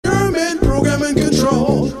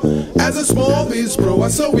small biz pro,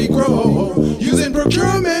 and so we grow. Using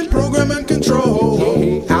procurement, program, and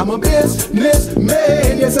control. I'm a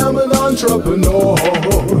businessman, yes, I'm an entrepreneur.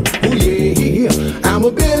 Oh yeah, I'm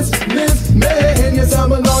a businessman, yes,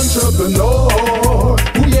 I'm an entrepreneur. Oh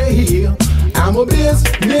yeah, I'm a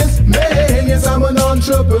businessman, yes, I'm an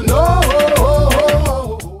entrepreneur.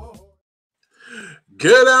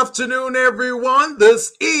 Good afternoon, everyone.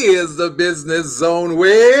 This is the Business Zone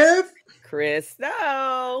with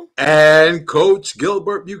Christo and Coach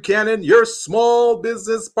Gilbert Buchanan, your small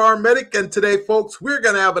business paramedic. And today, folks, we're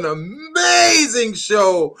going to have an amazing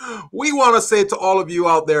show. We want to say to all of you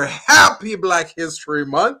out there, happy Black History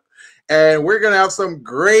Month. And we're going to have some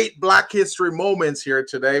great Black History moments here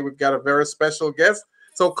today. We've got a very special guest.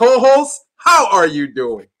 So, co-host, how are you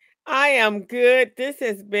doing? I am good. This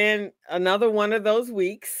has been another one of those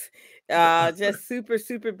weeks. Just super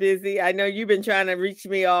busy. I know you've been trying to reach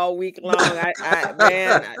me all week long.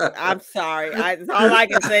 I'm sorry. All I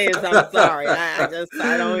can say is I'm sorry.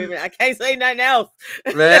 I can't say nothing else.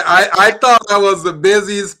 Man, I thought I was the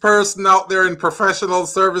busiest person out there in professional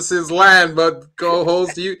services land, but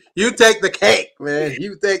co-host, you take the cake, man.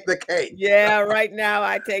 You take the cake. Yeah, right now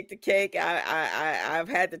I take the cake. I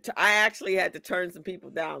actually had to turn some people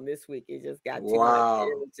down this week. It just got too much.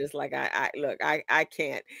 It was just like I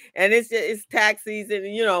can't. And it's tax season, and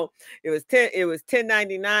it was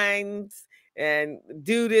 1099s and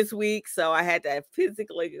due this week, so I had to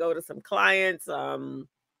physically go to some clients, and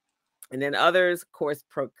then others, of course,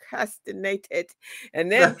 procrastinated.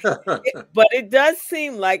 And then, but it does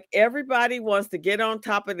seem like everybody wants to get on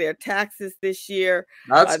top of their taxes this year.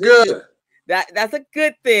 That's good. That's a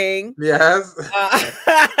good thing. Yes.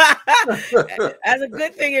 That's a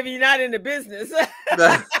good thing if you're not in the business.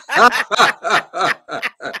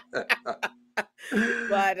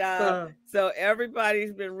 But so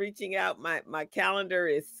everybody's been reaching out. My calendar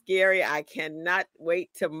is scary. I cannot wait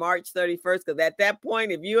till March 31st, because at that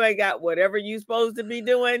point, if you ain't got whatever you're supposed to be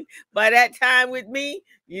doing by that time with me,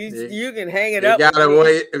 you can hang it up. You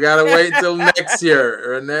gotta wait till next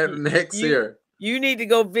year or next year. You need to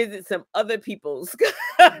go visit some other people's.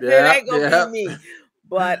 It ain't gonna be me.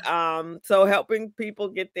 But so helping people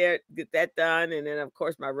get that done, and then of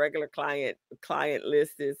course my regular client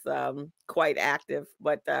list is quite active.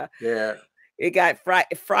 But it got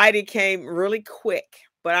Friday came really quick,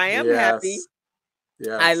 but I am happy.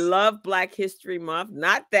 Yes. I love Black History Month.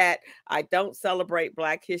 Not that I don't celebrate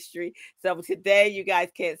Black History. So today you guys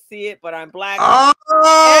can't see it, but I'm Black. Oh,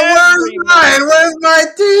 where's my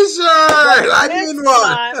T-shirt? I need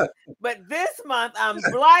one. But this month I'm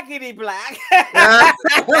blackity black.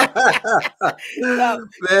 So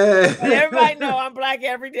everybody know I'm black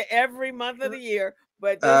every day, every month of the year.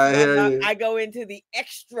 But I go into the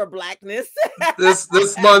extra blackness.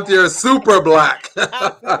 this month you're super black.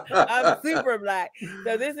 I'm super black.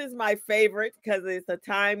 So this is my favorite because it's a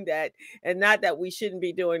time that, and not that we shouldn't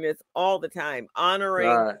be doing this all the time,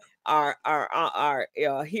 honoring our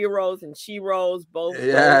heroes and sheroes, both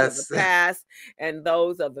those of the past and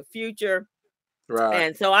those of the future. Right.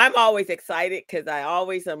 And so I'm always excited because I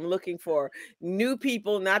always am looking for new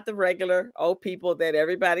people, not the regular old people that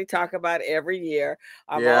everybody talk about every year.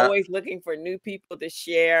 I'm always looking for new people to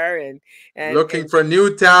share and looking for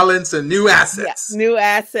new talents and new assets. Yeah, new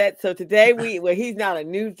assets. So today he's not a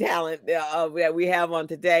new talent that we have on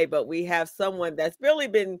today, but we have someone that's really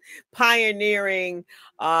been pioneering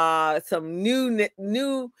some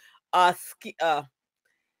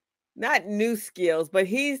not new skills, but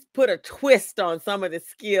he's put a twist on some of the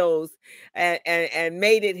skills and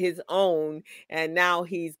made it his own. And now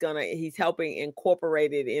he's helping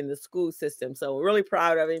incorporate it in the school system. So we're really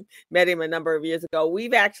proud of him. Met him a number of years ago.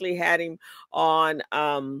 We've actually had him on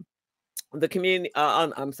the community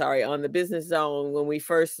on the Business Zone when we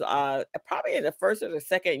first probably in the first or the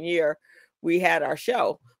second year we had our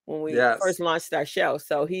show. When we first launched our show.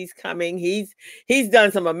 So he's coming. He's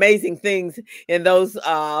done some amazing things in those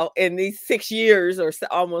in these 6 years or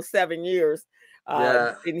almost 7 years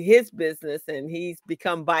in his business, and he's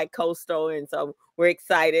become bi-coastal, and so we're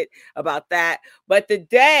excited about that. But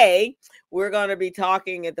today we're going to be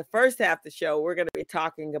talking at the first half of the show. We're going to be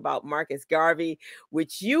talking about Marcus Garvey,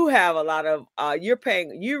 which you have a lot of you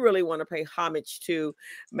really want to pay homage to,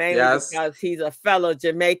 mainly because he's a fellow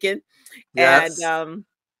Jamaican.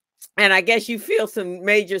 And I guess you feel some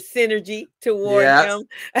major synergy toward him.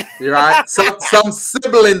 You're right. Some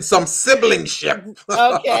siblingship.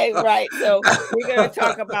 Okay, right. So we're going to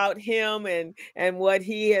talk about him and what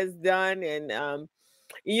he has done. And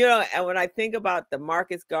you know, and when I think about the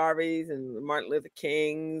Marcus Garveys and the Martin Luther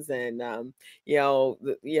Kings, and those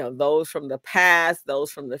from the past,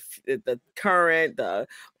 those from the current, the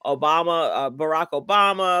Barack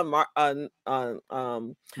Obama, Malcolm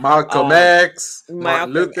um, X, Martin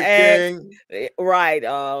Malcolm Luther X, King, right?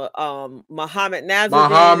 Muhammad Nazarene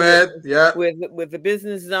with Muhammad. Yeah, with the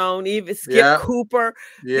Business Zone, even Skip yeah, Cooper.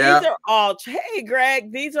 These yeah, are all, hey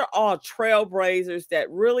Greg, these are all trailblazers that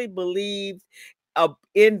really believed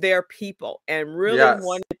in their people and really yes,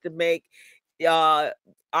 wanted to make uh,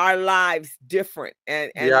 our lives different,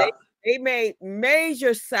 and yeah, they made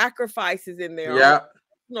major sacrifices in their own yeah,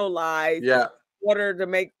 personal lives yeah, in order to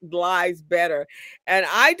make lives better. And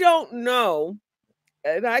I don't know,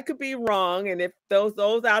 and I could be wrong. And if those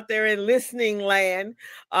out there in listening land,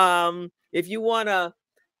 if you want to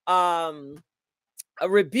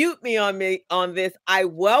rebuke me on this, I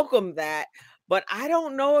welcome that. But I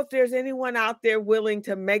don't know if there's anyone out there willing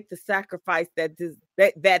to make the sacrifice that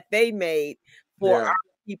they made for yeah. our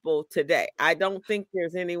people today. I don't think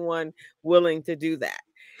there's anyone willing to do that.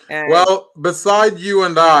 And Well, beside you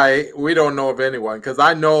and I, we don't know of anyone because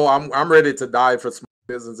I know I'm ready to die for small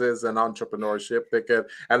businesses and entrepreneurship. Because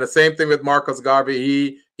and the same thing with Marcus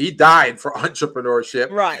Garvey, he died for entrepreneurship,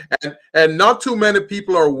 right, and not too many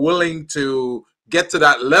people are willing to get to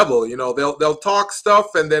that level. You know, they'll talk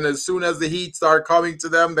stuff, and then as soon as the heat start coming to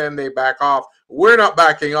them, then they back off. We're not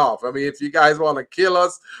backing off. I mean, if you guys want to kill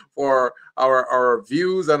us for our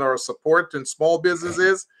views and our support in small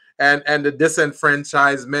businesses and the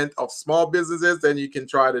disenfranchisement of small businesses, then you can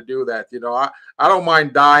try to do that. You know, I don't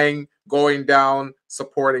mind dying, going down,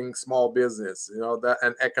 supporting small business. You know, that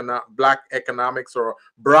and black economics or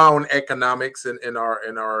brown economics in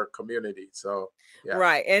our community. So yeah,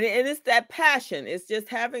 right. And it's that passion. It's just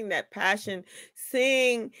having that passion,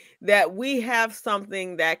 seeing that we have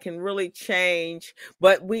something that can really change,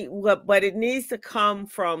 but it needs to come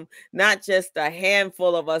from not just a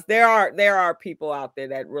handful of us. There are people out there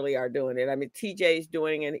that really are doing it. I mean, TJ's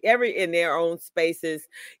doing it in their own spaces.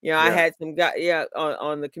 You know, I yeah, had some guy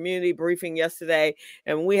on the community briefing yesterday,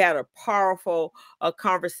 and we had a powerful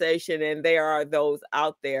conversation, and there are those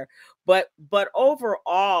out there. But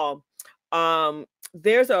overall, um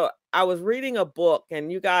I was reading a book,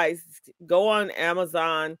 and you guys go on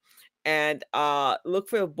Amazon and look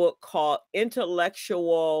for a book called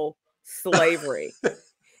Intellectual Slavery.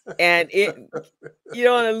 And you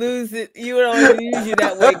don't want to lose it, you don't want to lose you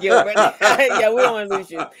that way, Gilbert. Yeah, we don't want to lose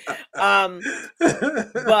you.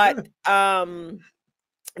 But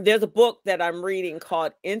there's a book that I'm reading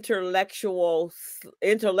called Intellectual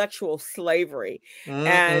Slavery,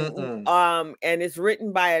 and Mm-mm-mm. and it's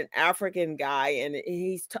written by an African guy, and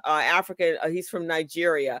he's African. He's from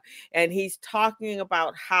Nigeria, and he's talking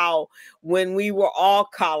about how when we were all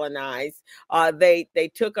colonized, they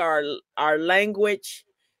took our language,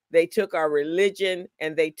 they took our religion,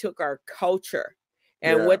 and they took our culture.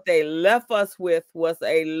 And Yeah, what they left us with was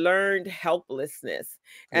a learned helplessness.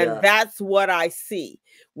 And yeah, that's what I see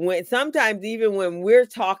when sometimes, even when we're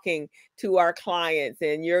talking to our clients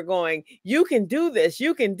and you're going, you can do this,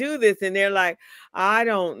 you can do this, and they're like, I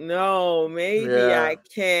don't know, maybe yeah, I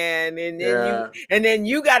can. yeah, And then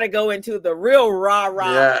you got to go into the real rah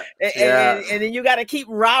rah, yeah, yeah. and then you got to keep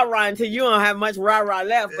rah rah until you don't have much rah rah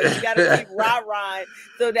left, but you got to keep rah rah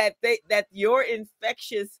so that your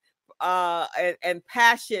infectious and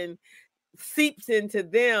passion seeps into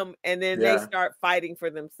them, and then they Yeah, start fighting for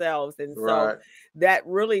themselves. And so right. that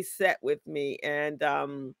really set with me, and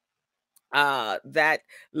that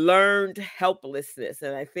learned helplessness,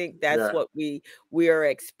 and I think that's Yeah, what we are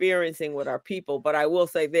experiencing with our people. But I will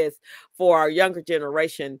say this, for our younger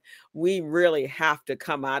generation, we really have to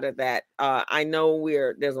come out of that. I know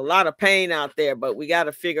there's a lot of pain out there, but we got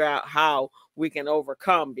to figure out how we can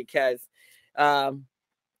overcome, because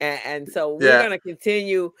and so we're yeah, going to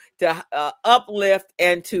continue to uplift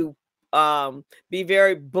and to be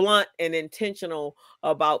very blunt and intentional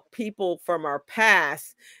about people from our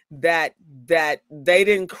past that they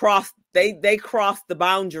didn't cross, they crossed the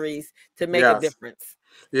boundaries to make a yes. difference.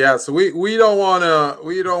 Yeah, so we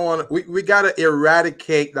got to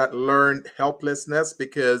eradicate that learned helplessness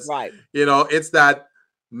because Right. it's that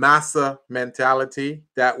massa mentality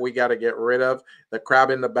that we got to get rid of, the crab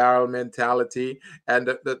in the barrel mentality, and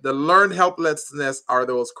the learned helplessness are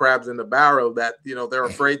those crabs in the barrel that they're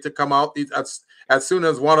afraid to come out. As soon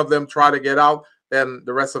as one of them try to get out, then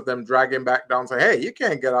the rest of them drag him back down, say, hey, you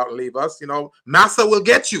can't get out and leave us. Massa will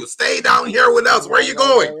get you. Stay down here with us. Where are you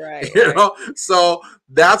going? Right. So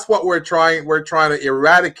that's what we're trying to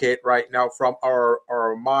eradicate right now from our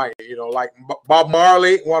mind. Like Bob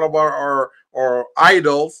Marley, one of our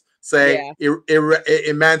idols, say Yeah.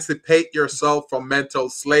 emancipate yourself from mental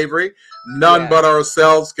slavery. None Yeah. but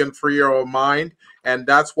ourselves can free our mind. And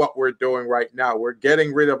that's what we're doing right now. We're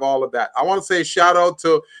getting rid of all of that. I want to say shout out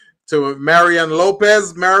to Marian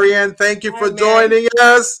Lopez. Marian, thank you Hi, for Mary. joining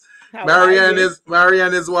us. How are you?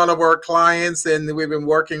 Marian is one of our clients, and we've been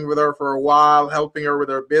working with her for a while, helping her with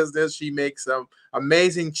her business. She makes some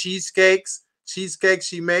amazing cheesecakes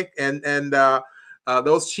she make, and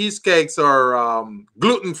those cheesecakes are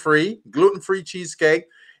gluten free cheesecake.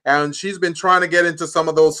 And she's been trying to get into some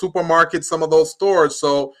of those supermarkets, some of those stores.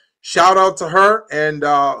 So shout out to her, and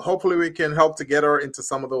hopefully we can help to get her into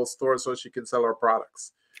some of those stores so she can sell her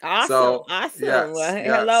products. Awesome, So awesome. Well,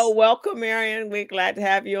 yes, hello, yes, welcome, Marion. We're glad to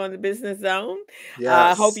have you on the Business Zone. Hope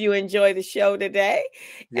yes, you enjoy the show today,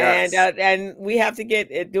 yes, and we have to get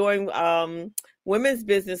it during Women's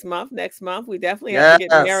Business Month next month. We definitely have to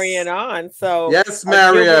get Marion yes, on. So yes,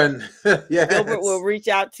 Gilbert Marian. Gilbert will Yes. reach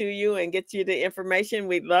out to you and get you the information.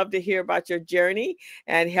 We'd love to hear about your journey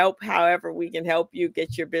and help however we can help you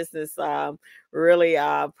get your business really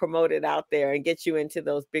promoted out there and get you into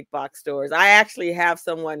those big box stores. I actually have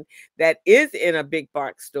someone that is in a big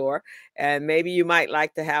box store, and maybe you might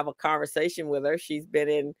like to have a conversation with her. She's been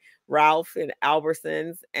in Ralph and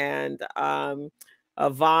Albertsons and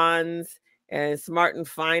Vons and Smart and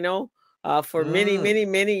Final for many, Mm, many,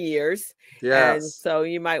 many years. And yes. so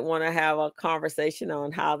you might want to have a conversation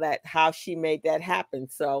on how she made that happen.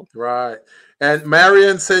 So, Right. And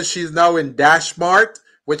Marion says she's now in Dashmart,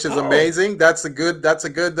 which is oh, amazing. That's a good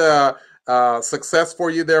success for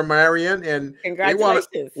you there, Marion. And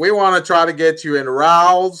congratulations. we want to try to get you in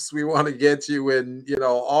Ralph's. We want to get you in,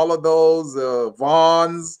 all of those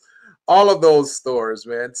Vons, all of those stores,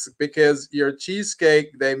 man. Because your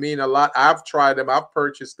cheesecake, they mean a lot. I've tried them. I've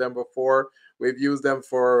purchased them before. We've used them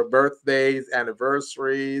for birthdays,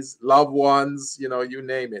 anniversaries, loved ones, you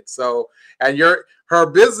name it. So, and her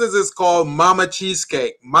business is called Mama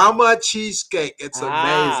Cheesecake. Mama Cheesecake. It's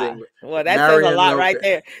Ah, amazing. well, that says a Marion lot right Lopez.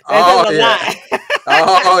 there. That says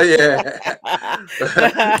Oh a yeah.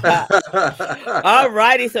 Oh yeah. lot. All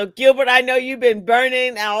righty. So, Gilbert, I know you've been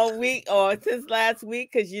burning all week or since last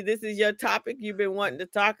week because this is your topic you've been wanting to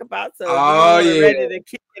talk about. So, if you Oh are yeah. ready to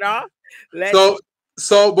kick it off, let's. So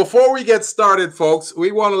so before we get started, folks,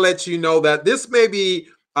 we want to let you know that this may be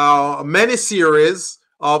a mini series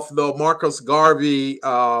of the Marcus Garvey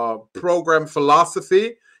program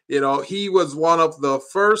philosophy. He was one of the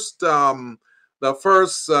first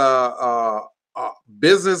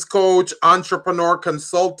business coach, entrepreneur,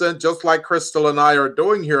 consultant, just like Crystal and I are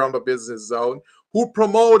doing here on the Business Zone, who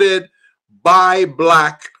promoted Buy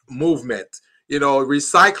Black movement.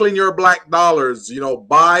 Recycling your black dollars.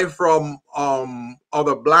 Buy from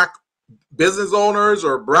other black business owners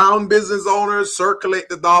or brown business owners, circulate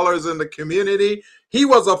the dollars in the community. He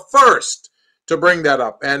was a first to bring that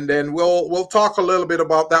up, and then we'll talk a little bit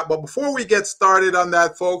about that. But before we get started on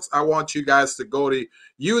that, folks, I want you guys to go to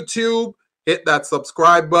YouTube, hit that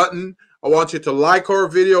subscribe button. I want you to like our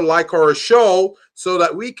video, like our show, so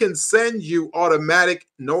that we can send you automatic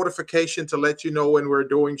notification to let you know when we're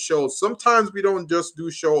doing shows. Sometimes we don't just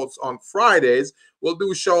do shows on Fridays. We'll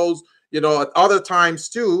do shows, at other times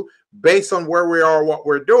too, based on where we are, what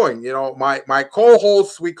we're doing. My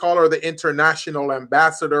co-host, we call her the international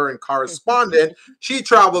ambassador and correspondent. She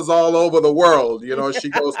travels all over the world. She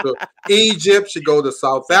goes to Egypt, she goes to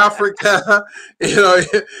South Africa,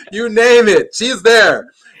 you name it, she's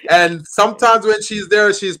there. And sometimes when she's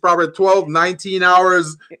there, she's probably 12, 19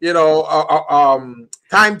 hours,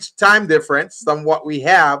 time difference than what we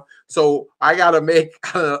have. So I got to make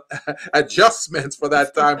adjustments for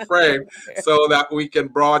that time frame so that we can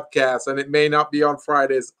broadcast. And it may not be on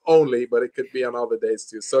Fridays only, but it could be on other days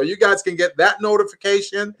too. So you guys can get that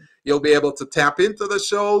notification. You'll be able to tap into the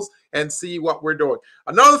shows and see what we're doing.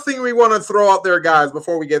 Another thing we want to throw out there, guys,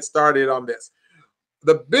 before we get started on this.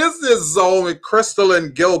 The Business Zone with Crystal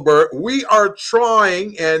and Gilbert, we are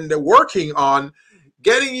trying and working on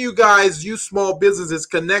getting you small businesses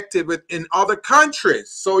connected with in other countries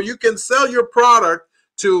so you can sell your product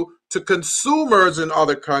to consumers in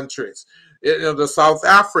other countries. The South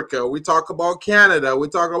Africa, we talk about Canada, we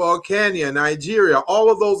talk about Kenya, Nigeria, all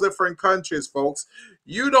of those different countries, folks.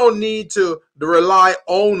 You don't need to rely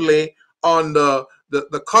only on the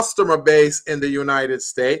customer base in the United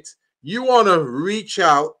States. You want to reach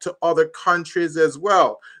out to other countries as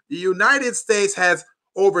well. The United States has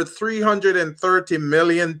over 330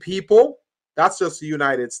 million people. That's just the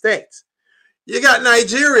United States. You got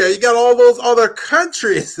Nigeria, you got all those other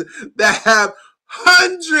countries that have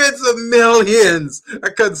hundreds of millions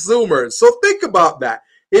of consumers. So think about that.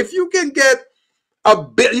 If you can get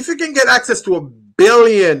access to 1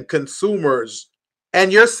 billion consumers,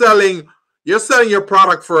 and you're selling your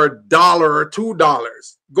product for $1 or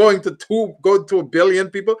 $2, going to $1 billion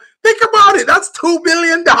people. Think about it. That's $2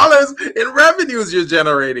 billion in revenues you're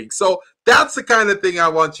generating. So that's the kind of thing I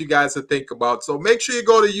want you guys to think about. So make sure you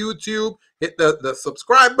go to YouTube, hit the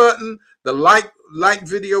subscribe button, the like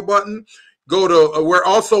video button. Go to we're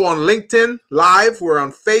also on LinkedIn Live. We're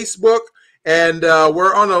on Facebook, and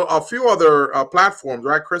we're on a few other platforms,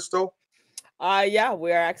 right, Crystal? Yeah,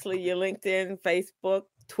 we're actually your LinkedIn, Facebook,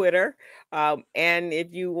 Twitter, and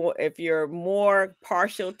if you're more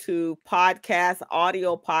partial to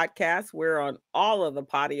audio podcasts, we're on all of the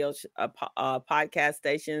podcast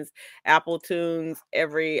stations, Apple Tunes,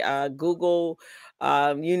 every Google,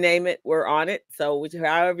 you name it, we're on it. So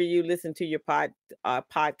however you listen to your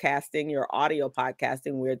podcasting, your audio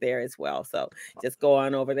podcasting, we're there as well. So just go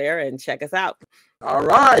on over there and check us out. All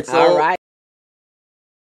right. All right.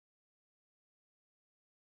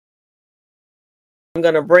 I'm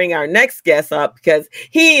going to bring our next guest up because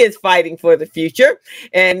he is fighting for the future,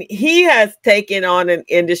 and he has taken on an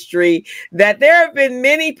industry that there have been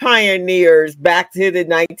many pioneers back to the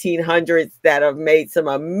 1900s that have made some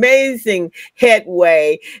amazing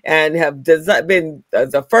headway and have been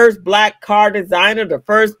the first Black car designer, the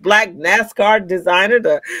first Black NASCAR designer,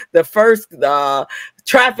 the first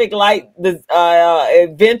traffic light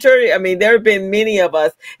inventor. I mean, there have been many of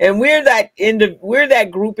us, and we're that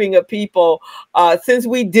grouping of people. Since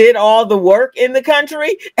we did all the work in the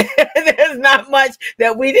country, there's not much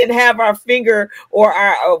that we didn't have our finger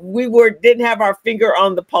didn't have our finger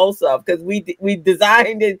on the pulse of, because we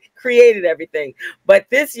designed and created everything. But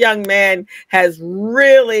this young man has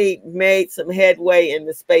really made some headway in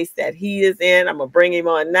the space that he is in. I'm gonna bring him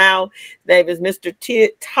on now. His name is Mr.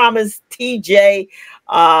 Thomas T.J.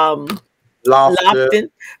 Lofton.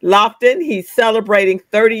 He's celebrating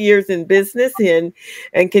 30 years in business and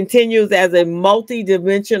continues as a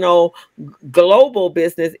multi-dimensional global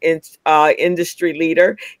business industry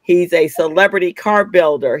leader. He's a celebrity car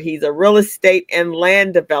builder. He's a real estate and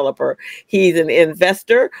land developer. He's an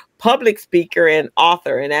investor, public speaker, and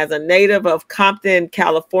author. And as a native of Compton,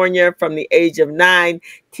 California, from the age of 9,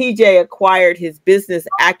 TJ acquired his business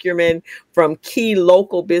acumen from key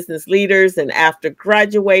local business leaders. And after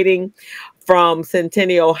graduating from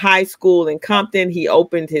Centennial High School in Compton, he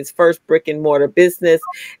opened his first brick and mortar business,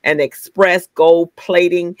 and Express Gold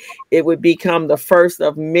Plating. It would become the first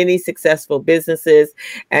of many successful businesses,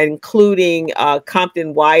 including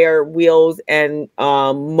Compton Wire Wheels and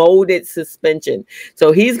molded suspension.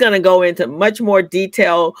 So he's going to go into much more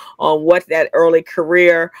detail on what that early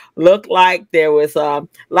career looked like. There was a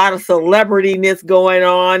lot of celebrityness going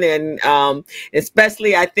on, and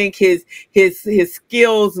especially I think his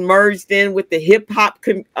skills merged in with the hip hop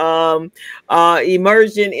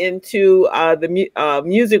immersion into the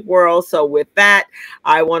music world. So with that,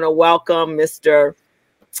 I want to welcome Mr.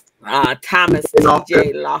 Thomas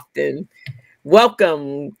T.J. Lofton.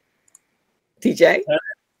 Welcome, TJ.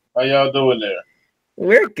 How y'all doing there?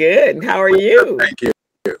 We're good. How are you? Thank you.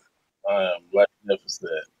 I am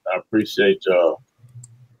magnificent. I appreciate y'all.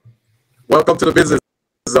 Welcome to the Business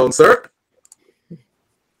Zone, sir.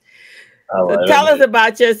 So tell us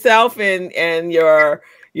about yourself and your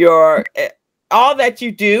all that you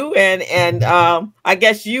do, and I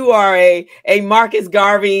guess you are a Marcus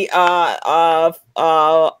Garvey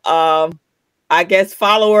I guess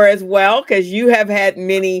follower as well, because you have had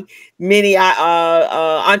many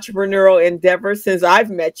entrepreneurial endeavors since I've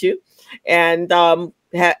met you, and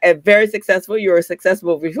very successful. You were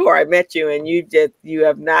successful before I met you, and you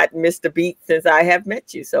have not missed a beat since I have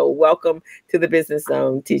met you. So welcome to the Business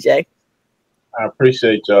Zone, TJ. I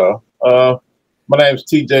appreciate y'all. My name is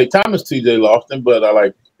Thomas T.J. Lofton, but I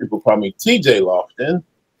like people call me TJ Lofton.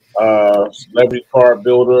 Celebrity car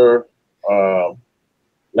builder,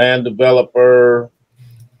 land developer,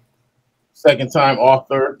 second-time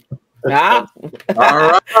author. All right.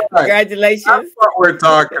 Congratulations. That's what we're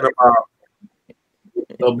talking about.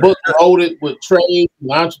 A book loaded with trade and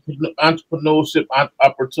entrepreneurship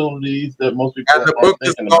opportunities that most people and the book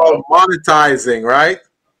is called Monetizing, right?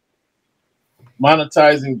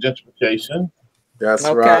 Monetizing Gentrification. That's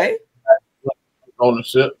okay. Right.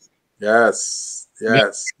 Ownership. Yes.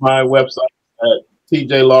 My website at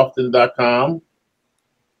tjlofton.com.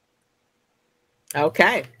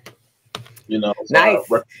 Okay. So nice.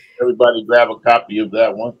 Everybody grab a copy of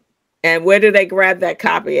that one. And where do they grab that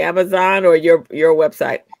copy? Amazon or your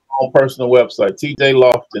website? My own personal website,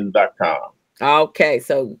 tjlofton.com. Okay,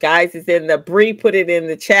 so guys, it's in the Bree put it in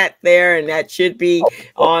the chat there, and that should be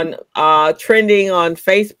on trending on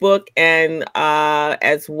Facebook and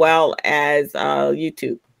as well as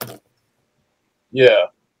YouTube. Yeah.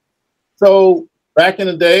 So back in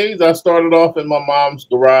the days, I started off in my mom's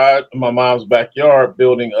garage, in my mom's backyard,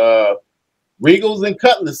 building Regals and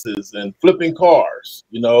Cutlasses and flipping cars.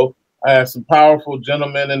 You know, I had some powerful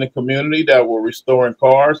gentlemen in the community that were restoring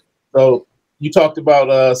cars. So you talked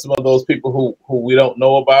about some of those people who we don't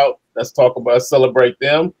know about. Let's talk about celebrate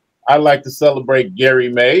them. I like to celebrate Gary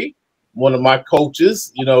May, one of my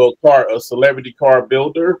coaches. You know, a celebrity car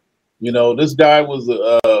builder. You know, this guy was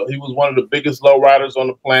he was one of the biggest lowriders on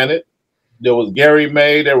the planet. There was Gary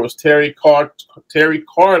May. There was Terry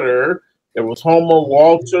Carter. There was Homer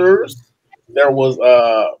Walters. There was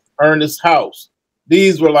Ernest House.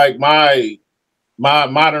 These were like my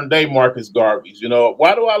modern day Marcus Garveys. You know,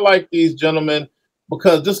 why do I like these gentlemen?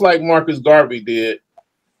 Because just like Marcus Garvey did,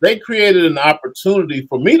 they created an opportunity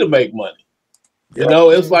for me to make money. You know,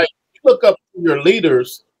 it's like you look up to your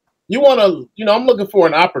leaders. You want to, you know, I'm looking for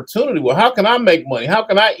an opportunity. Well, how can I make money? How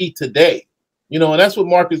can I eat today? You know, and that's what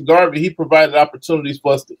Marcus Garvey, he provided opportunities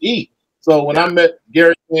for us to eat. So when I met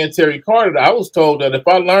Gary and Terry Carter, I was told that if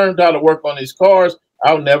I learned how to work on these cars,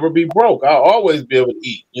 I'll never be broke. I'll always be able to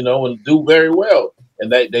eat, you know, and do very well.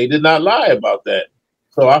 And they did not lie about that.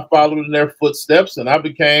 So I followed in their footsteps and I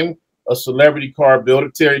became a celebrity car builder.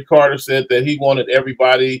 Terry Carter said that he wanted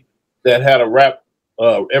everybody that had a rap,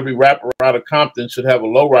 every rapper out of Compton should have a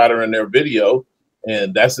lowrider in their video.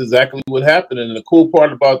 And that's exactly what happened. And the cool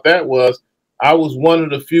part about that was I was one of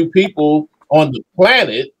the few people on the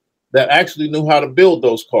planet that actually knew how to build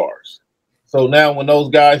those cars. So now when those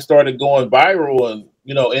guys started going viral and,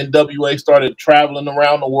 you know, NWA started traveling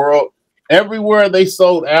around the world, everywhere they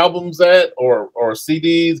sold albums at or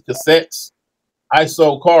CDs, cassettes, I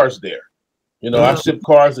sold cars there. You know, I shipped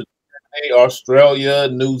cars to Australia,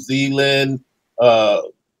 New Zealand,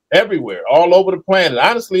 everywhere, all over the planet.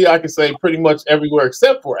 Honestly, I could say pretty much everywhere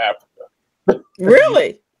except for Africa.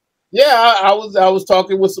 Really? Yeah, I was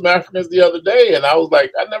talking with some Africans the other day, and I was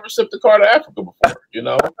like, I never shipped a car to Africa before, you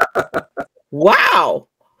know? Wow.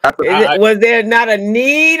 Was there not a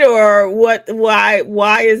need or what?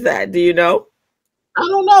 Why is that? Do you know? I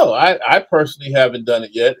don't know. I personally haven't done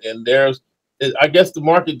it yet. And I guess the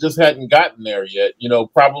market just hadn't gotten there yet, you know,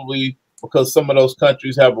 probably because some of those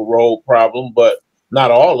countries have a road problem, but not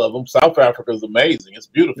all of them. South Africa is amazing. It's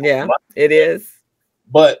beautiful. Yeah, it is.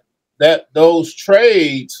 But those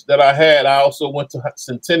trades that I had, I also went to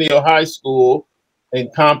Centennial High School in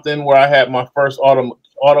Compton, where I had my first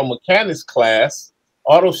auto mechanics class,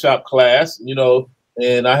 auto shop class, you know,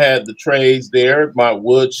 and I had the trades there, my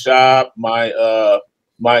wood shop, my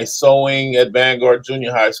sewing at Vanguard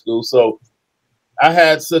Junior High School. So I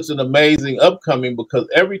had such an amazing upcoming because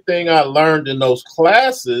everything I learned in those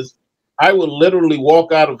classes, I would literally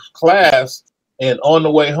walk out of class and on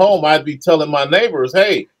the way home, I'd be telling my neighbors,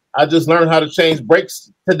 hey, I just learned how to change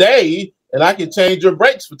brakes today, and I can change your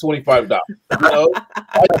brakes for $25. You know,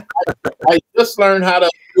 I just learned how to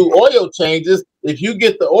do oil changes. If you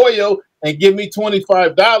get the oil and give me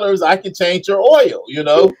 $25, I can change your oil. You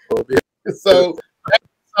know, so that's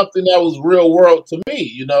something that was real world to me.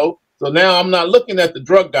 You know, so now I'm not looking at the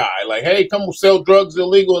drug guy like, hey, come sell drugs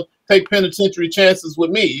illegal and take penitentiary chances with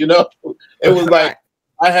me. You know, it was like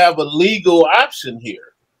I have a legal option here.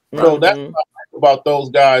 So that's what I like about those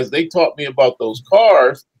guys. They taught me about those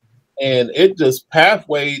cars, and it just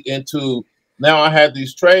pathwayed into, now I had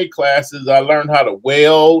these trade classes. I learned how to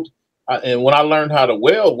weld. And when I learned how to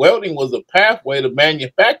weld, welding was a pathway to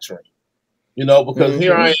manufacturing, you know, because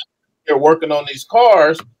here I am here working on these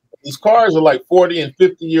cars. These cars are like 40 and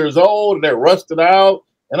 50 years old. And they're rusted out.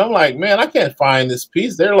 And I'm like, man, I can't find this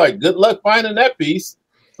piece. They're like, good luck finding that piece.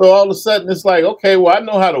 So all of a sudden it's like, okay, well, I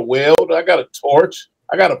know how to weld. I got a torch.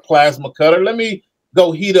 I got a plasma cutter. Let me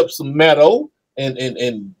go heat up some metal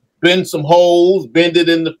and bend some holes, bend it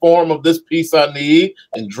in the form of this piece I need,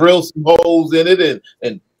 and drill some holes in it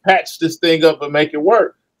and patch this thing up and make it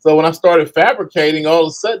work. So when I started fabricating, all of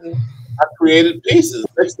a sudden I created pieces.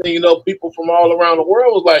 Next thing you know, people from all around the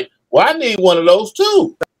world was like, well, I need one of those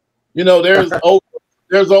too. You know, there's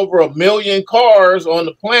over 1 million cars on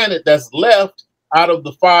the planet that's left out of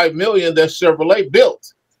the 5 million that Chevrolet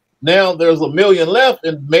built. Now there's 1 million left,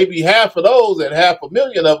 and maybe half of those, and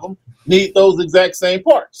 500,000 of them need those exact same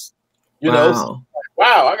parts. You know, so,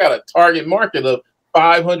 wow, I got a target market of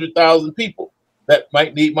 500,000 people that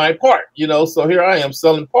might need my part. You know, so here I am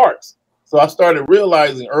selling parts. So I started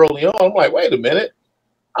realizing early on, I'm like, wait a minute,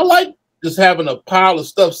 I like just having a pile of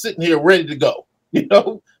stuff sitting here ready to go. You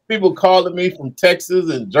know, people calling me from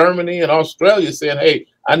Texas and Germany and Australia saying, hey,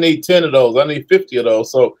 I need 10 of those, I need 50 of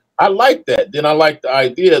those. So I like that. Then I like the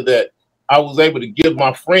idea that I was able to give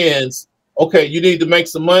my friends Okay, you need to make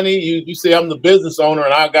some money. You say I'm the business owner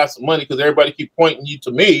and I got some money because everybody keep pointing you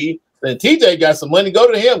to me. Then TJ got some money.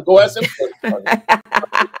 Go to him. Go ask him for money.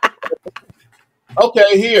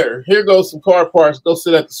 Okay, here goes some car parts. Go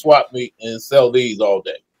sit at the swap meet and sell these all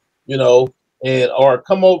day, and or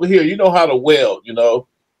come over here. You know how to weld,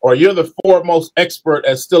 or you're the foremost expert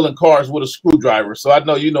at stealing cars with a screwdriver. So I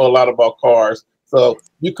know you know a lot about cars. So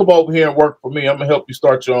you come over here and work for me. I'm gonna help you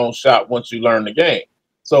start your own shop once you learn the game.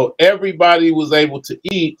 So everybody was able to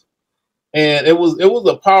eat, and it was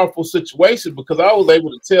a powerful situation because I was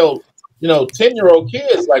able to tell 10-year-old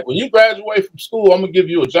kids, like, when you graduate from school, I'm gonna give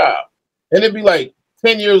you a job. And it'd be like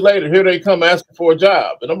 10 years later, here they come asking for a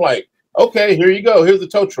job. And I'm like, okay, here you go. Here's the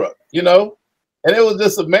tow truck, And it was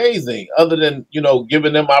just amazing, other than,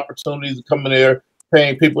 giving them opportunities to come in there,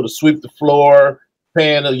 paying people to sweep the floor,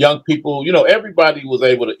 paying the young people. Everybody was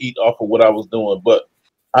able to eat off of what I was doing. But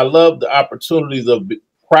I love the opportunities of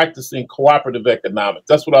practicing cooperative economics.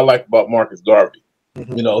 That's what I like about Marcus Garvey.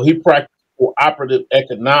 Mm-hmm. He practiced cooperative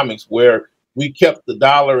economics where we kept the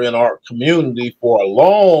dollar in our community for a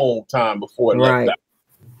long time before it left out.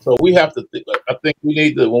 So we have to think. I think we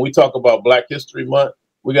need to, when we talk about Black History Month,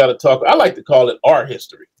 we got to talk. I like to call it our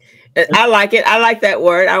history. I like it. I like that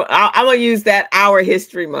word. I'm gonna use that, our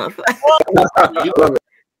history month.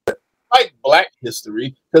 Like Black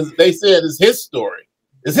history, because they said it's his story.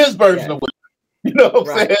 It's his version of it. You know what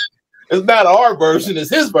I'm saying? It's not our version, it's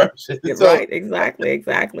his version. So, right, exactly.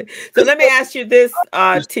 So let me ask you this,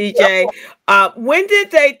 TJ. When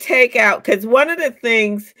did they take out, because one of the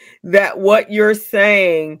things that what you're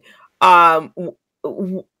saying,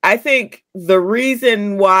 I think the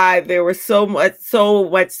reason why there was so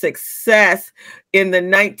much success in the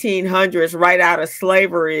 1900s right out of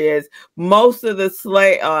slavery is most of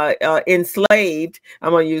the enslaved,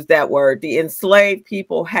 I'm going to use that word, the enslaved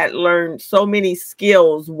people had learned so many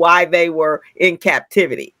skills while they were in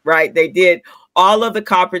captivity, right? They did all of the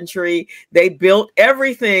carpentry. They built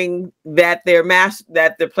everything that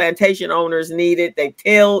that the plantation owners needed. They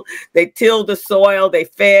tilled the soil, they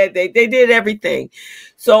fed, they did everything.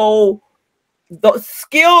 So the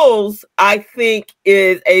skills, I think,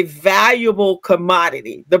 is a valuable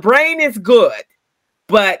commodity. The brain is good,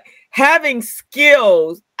 but having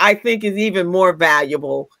skills, I think, is even more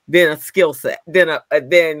valuable than a skill set. Than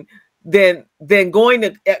going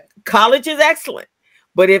to college is excellent,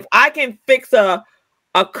 but if I can fix a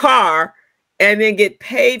car and then get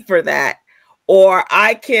paid for that, or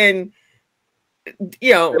I can,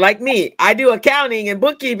 like me, I do accounting and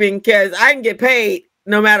bookkeeping because I can get paid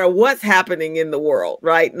no matter what's happening in the world,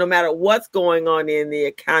 right? No matter what's going on in the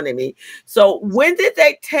economy. So when did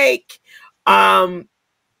they take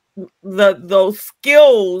those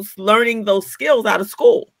skills, learning those skills out of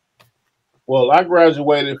school? Well, I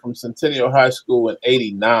graduated from Centennial High School in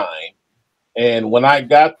 '89. And when I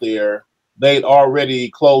got there, they'd already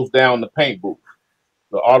closed down the paint booth,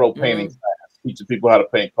 the auto painting class, teaching people how to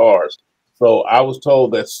paint cars. So I was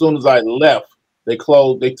told that as soon as I left, they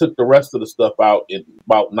took the rest of the stuff out in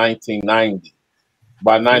about 1990.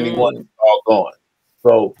 By 91, it's all gone.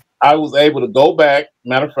 So I was able to go back.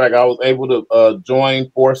 Matter of fact, I was able to join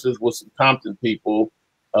forces with some Compton people,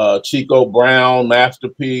 Chico Brown, Master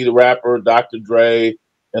P, the rapper, Dr. Dre,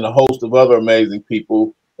 and a host of other amazing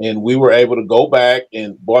people. And we were able to go back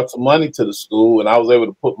and brought some money to the school. And I was able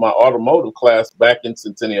to put my automotive class back in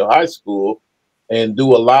Centennial High School and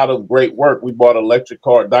do a lot of great work. We bought an electric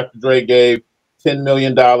car. Dr. Dre gave $10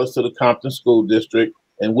 million to the Compton School District.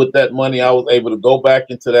 And with that money, I was able to go back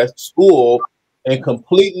into that school and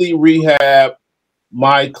completely rehab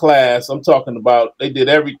my class. I'm talking about they did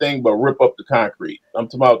everything but rip up the concrete. I'm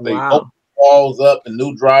talking about they opened walls up and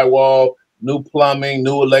new drywall, new plumbing,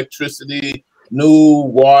 new electricity, new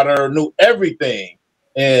water, new everything.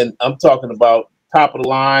 And I'm talking about top of the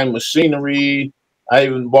line machinery. I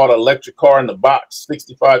even bought an electric car in the box,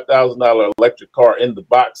 $65,000 electric car in the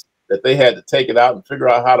box that they had to take it out and figure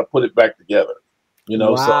out how to put it back together.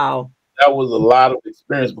 So that was a lot of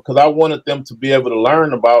experience because I wanted them to be able to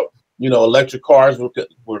learn about, electric cars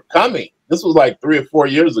were coming. This was like 3 or 4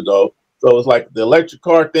 years ago. So it's like the electric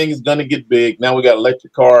car thing is going to get big. Now we got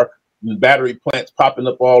electric car and battery plants popping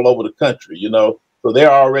up all over the country, So they're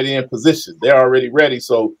already in position. They're already ready.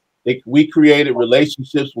 So we created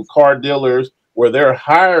relationships with car dealers where they're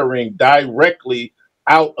hiring directly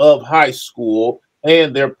out of high school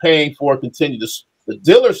and they're paying for the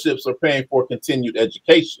dealerships are paying for continued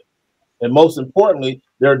education. And most importantly,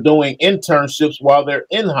 they're doing internships while they're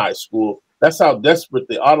in high school. That's how desperate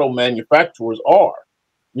the auto manufacturers are.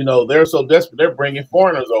 They're so desperate, they're bringing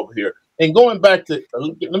foreigners over here. And going back to,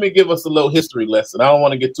 let me give us a little history lesson. I don't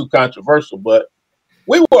want to get too controversial, but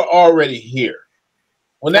we were already here.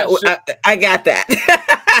 When that I got that.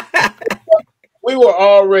 We were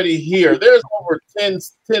already here. There's over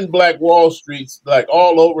 10 Black Wall Streets, like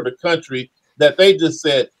all over the country, that they just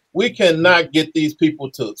said, we cannot get these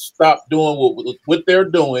people to stop doing what they're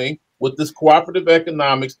doing with this cooperative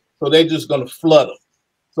economics, so they're just going to flood them.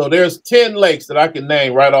 So there's 10 lakes that I can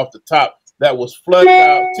name right off the top that was flooded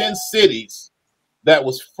out, 10 cities that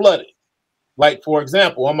was flooded. Like, for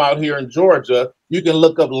example, I'm out here in Georgia. You can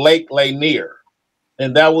look up Lake Lanier,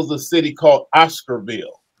 and that was a city called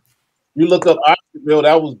Oscarville. You look up Oscarville,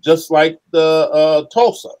 that was just like the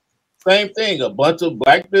Tulsa. Same thing, a bunch of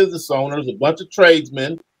Black business owners, a bunch of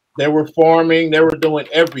tradesmen. They were farming, they were doing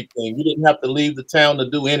everything. You didn't have to leave the town to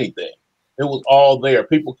do anything. It was all there.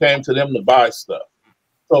 People came to them to buy stuff.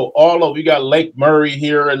 So we got Lake Murray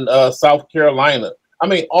here in South Carolina. I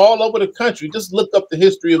mean, all over the country. Just look up the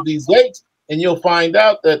history of these lakes, and you'll find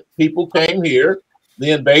out that people came here,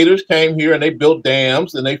 the invaders came here, and they built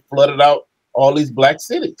dams, and they flooded out all these Black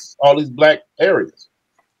cities, all these Black areas.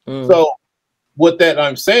 So what that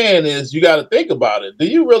I'm saying is, you got to think about it. Do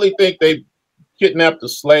you really think they kidnapped a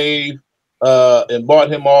slave and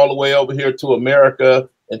brought him all the way over here to America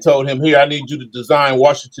and told him, here, I need you to design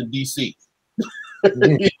Washington, D.C.? You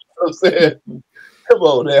know what I'm saying? Come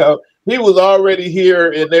on now. He was already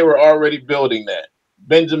here, and they were already building that.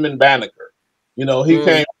 Benjamin Banneker, he came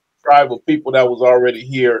from a tribe of people that was already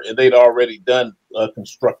here, and they'd already done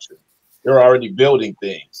construction. They're already building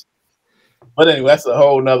things. But anyway, that's a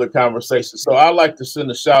whole nother conversation. So I like to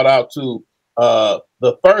send a shout out to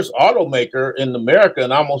the first automaker in America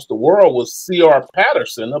and almost the world was C.R.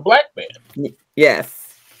 Patterson, a Black man.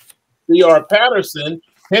 Yes. C.R. Patterson,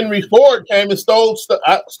 Henry Ford came and stole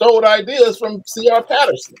ideas from C.R.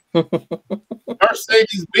 Patterson.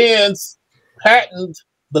 Mercedes-Benz patented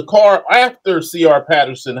the car after C.R.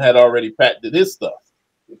 Patterson had already patented his stuff.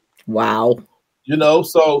 Wow.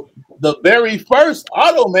 So the very first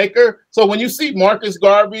automaker. So when you see Marcus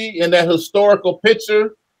Garvey in that historical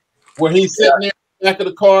picture where he's sitting there in the back of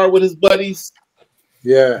the car with his buddies.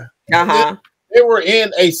 Yeah. Uh-huh. They were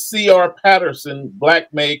in a C.R. Patterson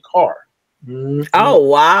Black-made car. Mm-hmm. Oh,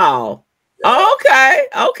 wow. Oh, okay.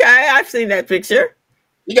 Okay. I've seen that picture.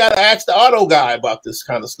 You got to ask the auto guy about this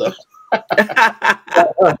kind of stuff. But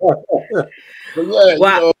yeah,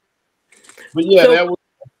 wow. That was.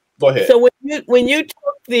 Go ahead. So when you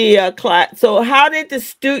took the class, so how did the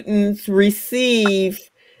students receive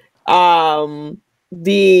what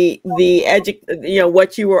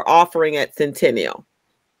you were offering at Centennial?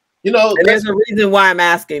 And there's a reason why I'm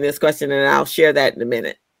asking this question, and I'll share that in a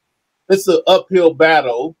minute. It's an uphill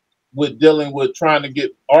battle with dealing with trying to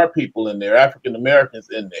get our people in there, African Americans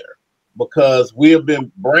in there, because we have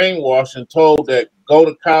been brainwashed and told that go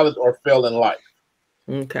to college or fail in life.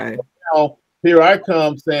 Okay. So now, here I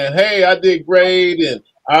come saying, hey, I did great, and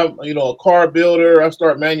I'm, a car builder. I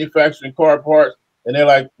start manufacturing car parts, and they're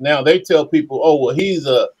like, now they tell people, oh, well, he's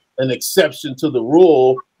an exception to the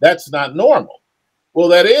rule. That's not normal. Well,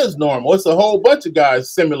 that is normal. It's a whole bunch of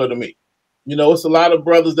guys similar to me. It's a lot of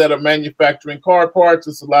brothers that are manufacturing car parts.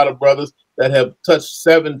 It's a lot of brothers that have touched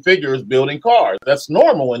 7 figures building cars. That's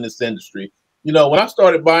normal in this industry. When I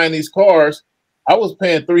started buying these cars, I was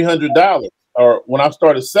paying $300. Or when I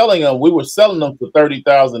started selling them, we were selling them for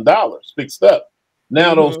 $30,000 fixed up.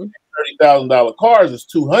 Now those $30,000 cars is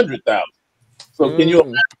 $200,000. So can you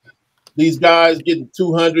imagine these guys getting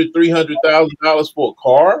 $200,000, $300,000 for a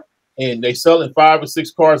car, and they selling 5 or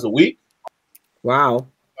 6 cars a week? Wow!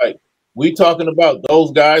 Like we talking about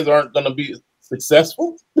those guys aren't going to be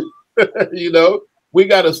successful. We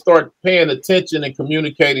got to start paying attention and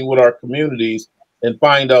communicating with our communities and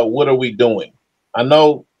find out what are we doing. I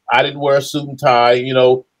know. I didn't wear a suit and tie.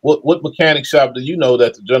 What mechanic shop do you know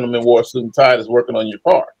that the gentleman wore a suit and tie that's working on your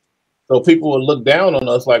car? So people would look down on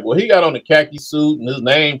us like, well, he got on a khaki suit and his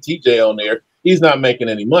name TJ on there. He's not making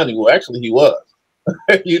any money. Well, actually, he was.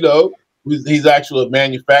 He's actually a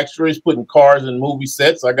manufacturer. He's putting cars in movie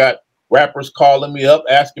sets. I got rappers calling me up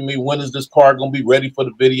asking me when is this car going to be ready for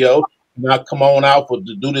the video? And I come on out to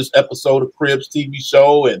do this episode of Cribs TV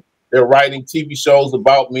show, and they're writing TV shows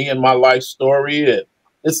about me and my life story, and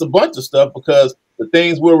it's a bunch of stuff because the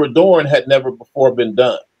things we were doing had never before been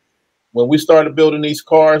done. When we started building these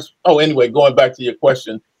cars, anyway, going back to your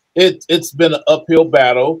question, it's been an uphill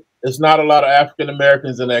battle. There's not a lot of African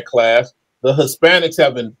Americans in that class. The Hispanics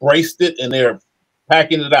have embraced it and they're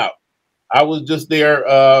packing it out. I was just there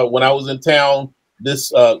when I was in town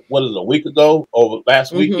a week ago or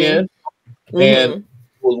last weekend, and there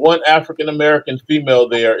was one African American female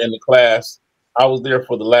there in the class. I was there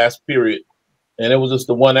for the last period. And it was just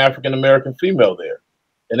the one African American female there.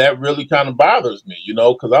 And that really kind of bothers me, you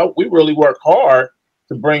know, because we really work hard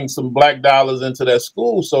to bring some black dollars into that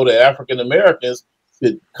school so that African Americans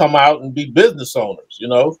could come out and be business owners, you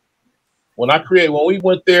know. When we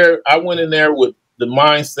went there, I went in there with the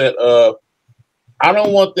mindset of, I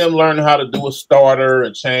don't want them learning how to do a starter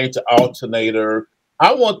and change the alternator.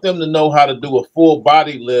 I want them to know how to do a full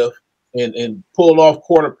body lift and pull off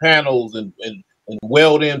quarter panels and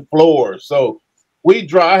weld in floors. So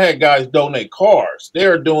I had guys donate cars.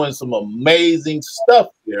 They're doing some amazing stuff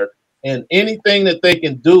there. And anything that they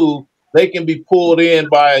can do, they can be pulled in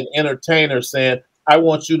by an entertainer saying, I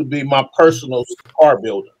want you to be my personal car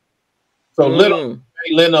builder. So little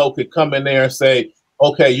Leno could come in there and say,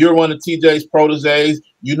 okay, you're one of TJ's proteges.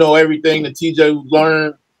 You know everything that TJ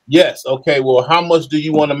learned. Yes. Okay. Well, how much do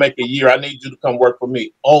you want to make a year? I need you to come work for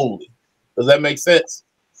me only. Does that make sense?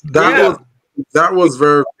 That was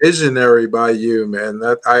very visionary by you, man.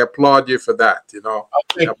 That I applaud you for that. You know,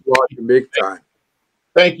 I applaud you big time.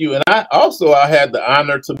 Thank you. And I had the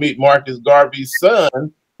honor to meet Marcus Garvey's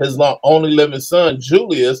son, his only living son,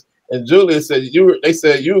 Julius. And Julius said,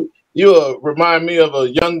 you remind me of a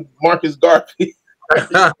young Marcus Garvey.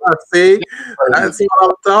 See, that's what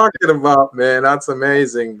I'm talking about, man. That's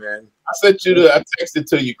amazing, man. I texted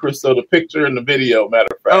to you, Crystal, the picture and the video, matter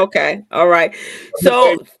of fact. Okay. All right.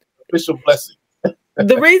 So official blessing.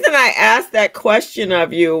 The reason I asked that question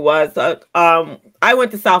of you was I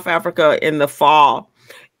went to South Africa in the fall.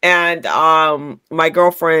 And my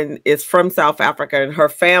girlfriend is from South Africa, and her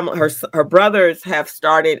family, her brothers have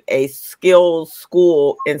started a skills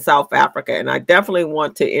school in South Africa. And I definitely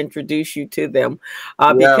want to introduce you to them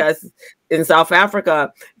because in South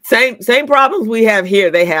Africa, same problems we have here,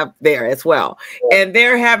 they have there as well. And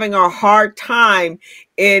they're having a hard time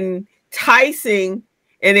enticing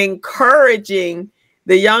and encouraging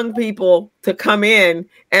the young people to come in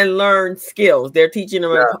and learn skills. They're teaching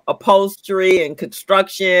them upholstery and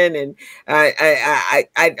construction, and I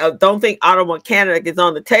don't think auto mechanic is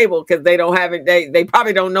on the table because they don't have it. They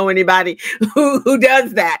probably don't know anybody who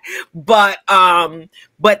does that. But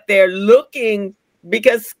they're looking,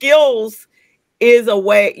 because skills is a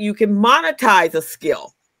way you can monetize a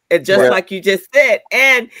skill, and just like you just said.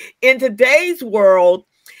 And in today's world,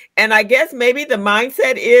 and I guess maybe the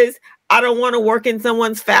mindset is, I don't want to work in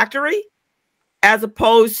someone's factory, as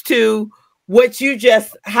opposed to what you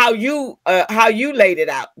how you laid it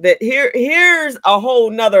out. That here's a whole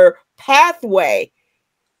nother pathway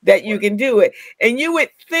that you can do it. And you would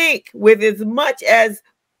think, with as much as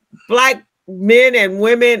Black men and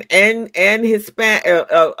women and Hispanic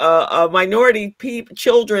minority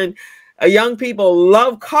children, young people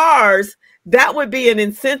love cars, that would be an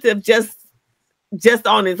incentive just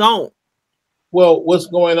on its own. Well, what's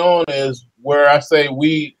going on is where I say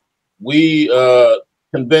we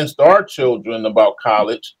convinced our children about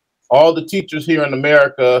college. All the teachers here in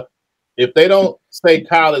America, if they don't say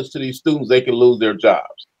college to these students, they can lose their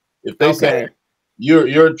jobs. If they say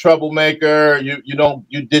you're a troublemaker,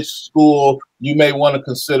 you ditch school, you may want to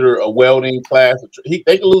consider a welding class.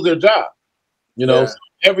 They can lose their job. You know, so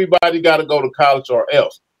everybody got to go to college or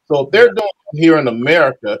else. So if they're doing it here in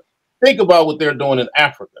America, think about what they're doing in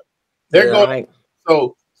Africa. They're going.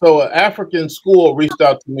 So an African school reached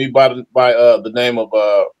out to me by the name of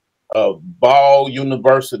Ball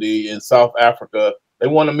University in South Africa. They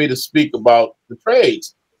wanted me to speak about the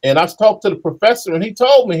trades, and I talked to the professor, and he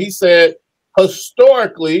told me, he said,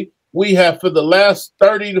 historically, we have, for the last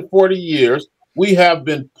 30 to 40 years, we have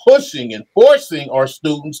been pushing and forcing our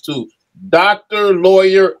students to doctor,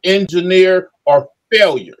 lawyer, engineer, or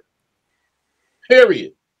failure.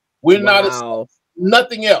 Period. We're not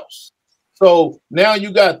nothing else. So now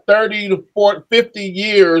you got 30 to 40, 50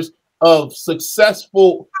 years of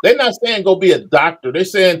successful. They're not saying go be a doctor. They're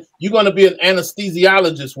saying you're going to be an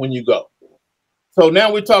anesthesiologist when you go. So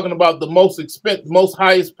now we're talking about the most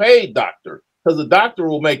highest paid doctor, because a doctor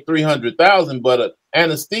will make $300,000, but an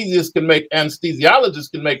anesthesiologist can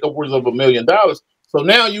make upwards of $1 million. So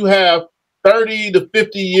now you have 30 to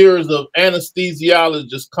 50 years of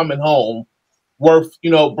anesthesiologists coming home, worth,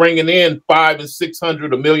 bringing in $500 and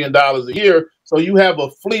 $600, $1 million a year. So you have a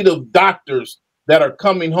fleet of doctors that are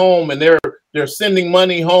coming home, and they're sending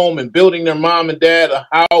money home and building their mom and dad a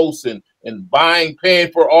house and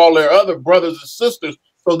paying for all their other brothers and sisters.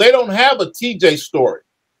 So they don't have a TJ story.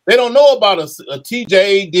 They don't know about a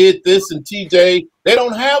TJ did this and TJ. They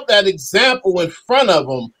don't have that example in front of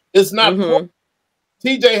them. It's not.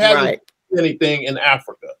 TJ hasn't done anything in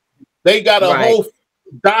Africa. They got a whole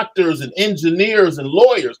doctors and engineers and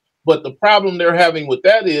lawyers, but the problem they're having with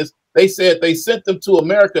that is they said they sent them to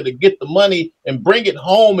America to get the money and bring it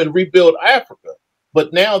home and rebuild Africa,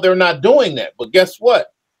 but now they're not doing that. But guess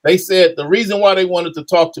what? They said the reason why they wanted to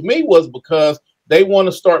talk to me was because they want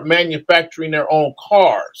to start manufacturing their own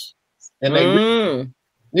cars. And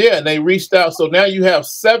they reached out. So now you have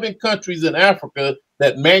 7 countries in Africa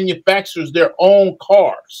that manufactures their own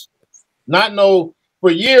cars. For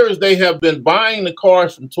years, they have been buying the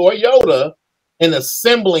cars from Toyota and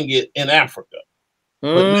assembling it in Africa.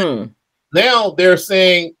 But now they're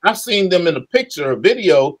saying, I've seen them in a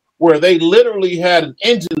video where they literally had an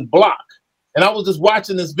engine block. And I was just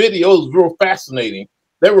watching this video. It was real fascinating.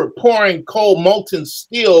 They were pouring cold molten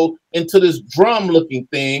steel into this drum looking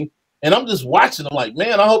thing. And I'm just watching them like,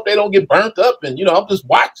 man, I hope they don't get burnt up. And, I'm just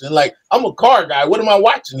watching like, I'm a car guy. What am I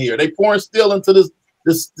watching here? They pouring steel into this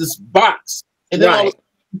box. And then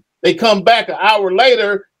they come back an hour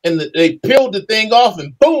later and they peeled the thing off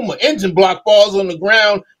and boom, an engine block falls on the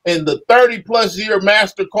ground. And the 30+ year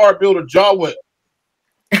master car builder jaw went.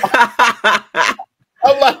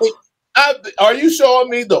 I'm like, are you showing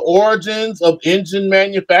me the origins of engine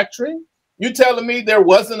manufacturing? You telling me there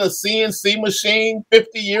wasn't a CNC machine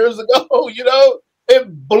 50 years ago?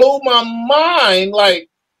 It blew my mind. Like,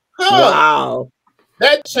 wow,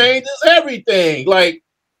 that changes everything. Like,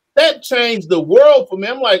 that changed the world for me.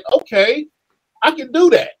 I'm like, okay, I can do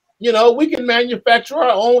that. We can manufacture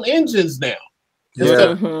our own engines now.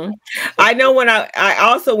 Yeah. I know when I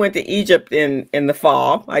also went to Egypt in the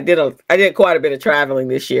fall. I did quite a bit of traveling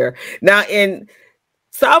this year. Now in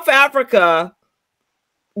South Africa,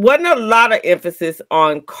 wasn't a lot of emphasis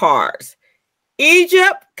on cars.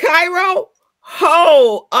 Egypt, Cairo,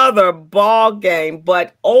 whole other ball game,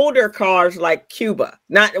 but older cars like Cuba,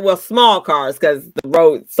 small cars because the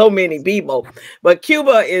road, so many people, but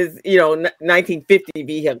Cuba is, 1950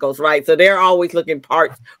 vehicles, right? So they're always looking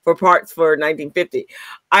for parts for 1950.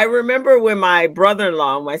 I remember when my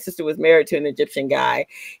brother-in-law, my sister was married to an Egyptian guy.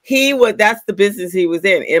 That's the business he was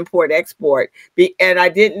in, import, export. And I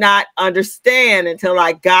did not understand until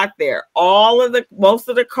I got there. Most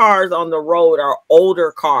of the cars on the road are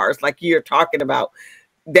older cars, like you're talking about,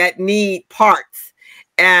 that need parts.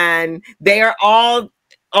 And they are all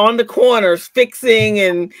on the corners fixing,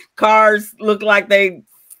 and cars look like they,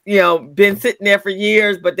 been sitting there for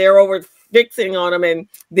years, but they're over fixing on them, and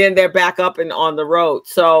then they're back up and on the road.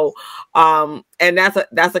 So and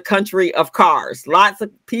that's a country of cars, lots of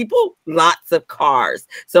people, lots of cars.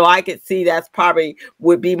 So I could see that's probably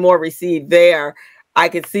would be more received there. I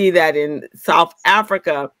could see that in South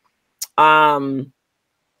Africa,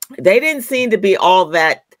 they didn't seem to be all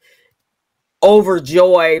that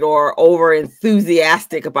overjoyed or over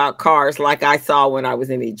enthusiastic about cars like I saw when I was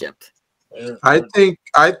in Egypt. I think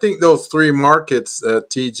those 3 markets,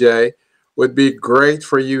 TJ, would be great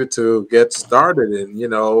for you to get started in. You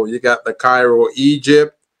got the Cairo,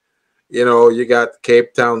 Egypt, you got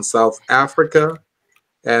Cape Town, South Africa.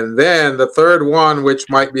 And then the third one, which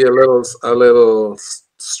might be a little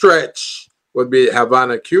stretch, would be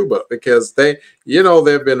Havana, Cuba, because they've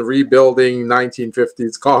been rebuilding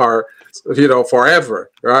 1950s car,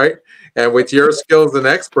 forever, right? And with your skills and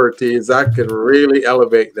expertise, that can really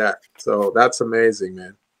elevate that. So that's amazing,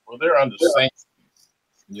 man. Well, they're under sanctions.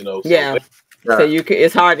 So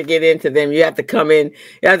it's hard to get into them. You have to come in.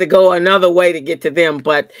 You have to go another way to get to them.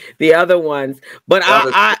 But the other ones. But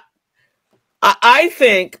I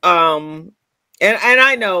think, and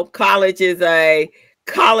I know college is a,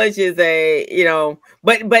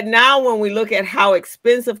 but now when we look at how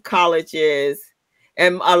expensive college is,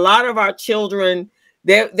 and a lot of our children,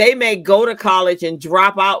 they may go to college and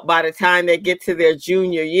drop out by the time they get to their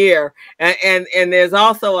junior year, and there's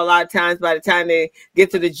also a lot of times by the time they get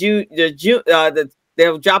to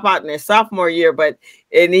they'll drop out in their sophomore year.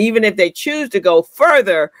 And even if they choose to go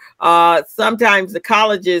further, sometimes the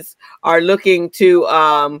colleges are looking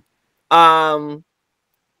to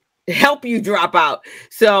help you drop out.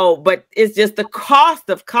 So, but it's just the cost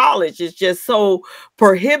of college is just so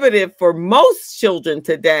prohibitive for most children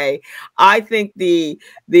today. I think the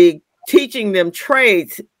teaching them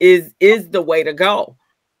trades is the way to go.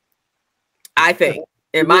 I think,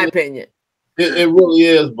 in my opinion. It really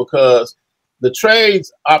is, because the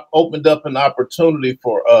trades opened up an opportunity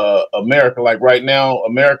for America. Like right now,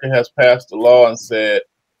 America has passed a law and said,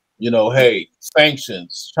 hey,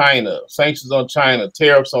 sanctions on China,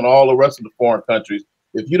 tariffs on all the rest of the foreign countries.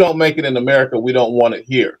 If you don't make it in America, we don't want it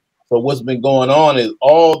here. So what's been going on is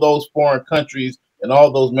all those foreign countries and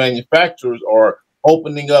all those manufacturers are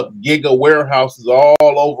opening up giga warehouses all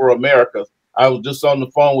over America. I was just on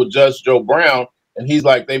the phone with Judge Joe Brown, and he's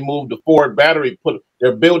like, they moved the Ford battery,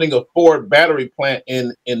 they're building a Ford battery plant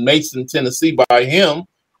in Mason, Tennessee by him.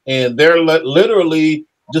 And they're literally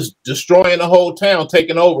just destroying the whole town,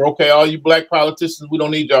 taking over. Okay, all you black politicians, we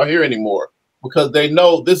don't need y'all here anymore. because they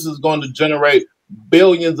know this is going to generate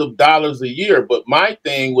billions of dollars a year. But my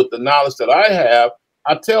thing with the knowledge that I have,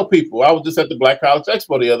 I tell people, I was just at the Black College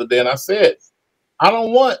Expo the other day, and I said, I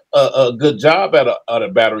don't want a good job at a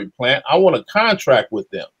battery plant. I want a contract with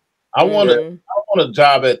them. I want a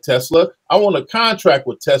job at Tesla. I want a contract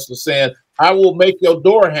with Tesla saying, I will make your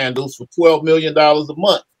door handles for $12 million a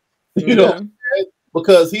month. You know,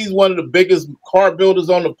 because he's one of the biggest car builders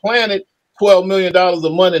on the planet. $12 million a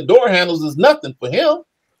month in door handles is nothing for him.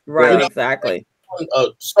 Right, you know, exactly.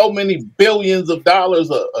 So many billions of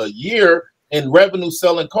dollars a year in revenue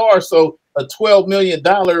selling cars. So a $12 million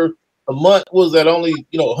a month was that only,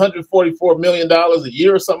 $144 million a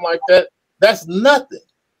year or something like that. That's nothing.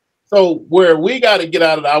 So where we got to get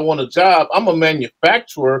out of I want a job. I'm a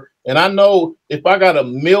manufacturer, and I know if I got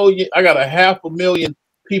I got a 500,000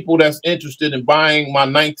 people that's interested in buying my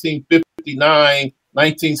 1959,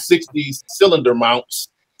 1960s cylinder mounts.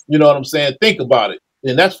 You know what I'm saying? Think about it.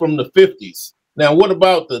 And that's from the 50s. Now, what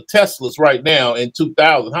about the Teslas right now in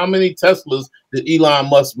 2000? How many Teslas did Elon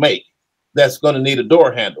Musk make that's going to need a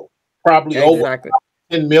door handle? Probably over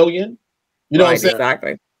 10 million. You know what I'm saying?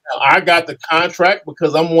 Exactly. Now, I got the contract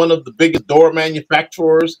because I'm one of the biggest door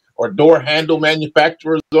manufacturers or door handle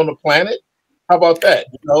manufacturers on the planet. How about that?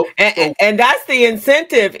 And that's the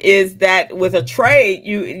incentive, is that with a trade,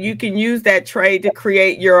 you can use that trade to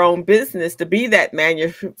create your own business, to be that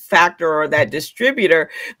manufacturer or that distributor.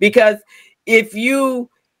 Because if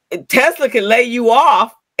Tesla can lay you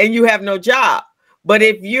off and you have no job, but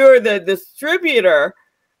if you're the distributor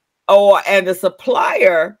and the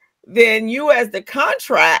supplier, then you as the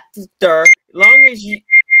contractor, long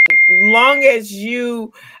as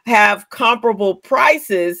you have comparable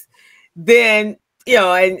prices, then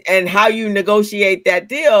and how you negotiate that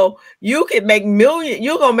deal, you could make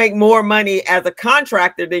you're gonna make more money as a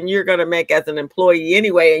contractor than you're gonna make as an employee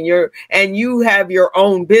anyway, and you have your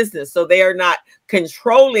own business, so they are not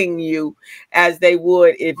controlling you as they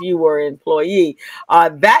would if you were an employee.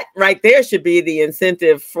 That right there should be the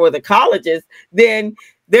incentive for the colleges. Then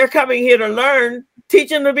they're coming here to learn, teach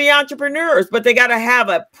them to be entrepreneurs, but they got to have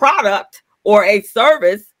a product or a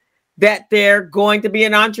service that they're going to be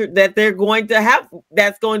that's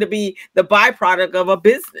going to be the byproduct of a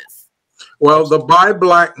business. Well, the Buy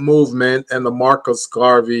Black movement and the Marcus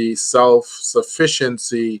Garvey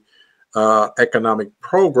self-sufficiency economic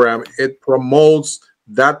program, it promotes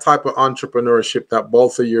that type of entrepreneurship that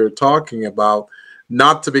both of you are talking about,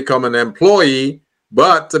 not to become an employee,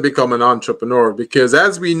 but to become an entrepreneur. Because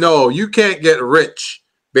as we know, you can't get rich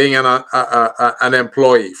being an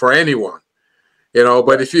employee for anyone.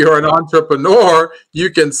 But if you're an entrepreneur, you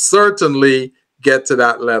can certainly get to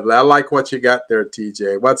that level. I like what you got there,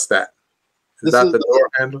 TJ. What's that? Is that the door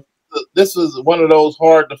handle? This is one of those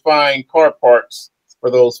hard to find car parts for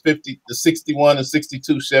those 61 and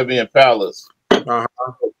 62 Chevy Impalas. Uh-huh.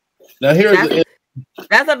 Now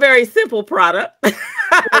that's a very simple product.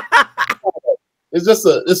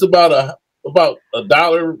 It's about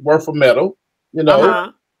 $1 worth of metal,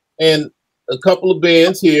 and a couple of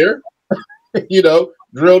bends here.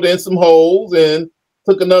 Drilled in some holes and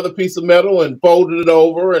took another piece of metal and folded it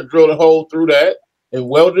over and drilled a hole through that and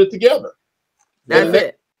welded it together. That's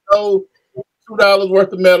it. So $2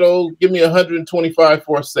 worth of metal, give me $125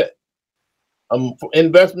 for a set.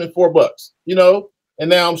 Investment $4, and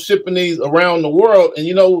now I'm shipping these around the world.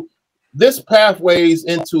 And this pathways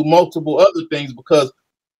into multiple other things, because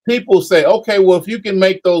people say, okay, well, if you can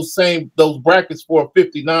make those brackets for a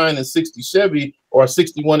 59 and 60 Chevy or a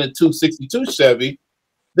 61 and 262 Chevy,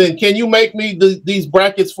 then can you make me these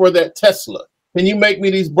brackets for that Tesla? Can you make me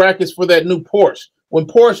these brackets for that new Porsche? When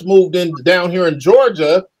Porsche moved down here in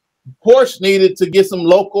Georgia, Porsche needed to get some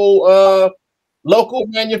local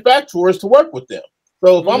manufacturers to work with them.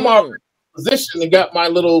 So if I'm already positioned and got my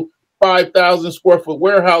little 5,000 square foot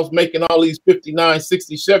warehouse making all these 59,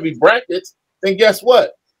 60 Chevy brackets, then guess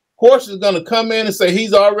what? Porsche is going to come in and say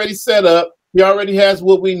he's already set up. He already has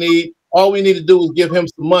what we need. All we need to do is give him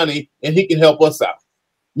some money and he can help us out,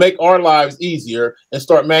 make our lives easier, and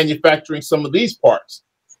start manufacturing some of these parts.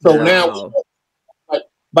 So now,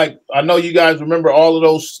 like I know you guys remember all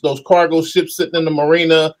of those cargo ships sitting in the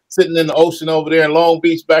marina, sitting in the ocean over there in Long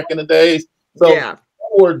Beach back in the days. So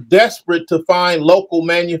we're desperate to find local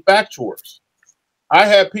manufacturers. I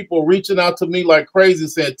had people reaching out to me like crazy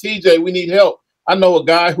saying, TJ, we need help. I know a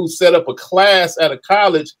guy who set up a class at a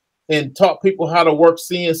college and taught people how to work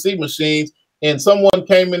CNC machines. And someone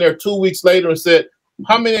came in there 2 weeks later and said,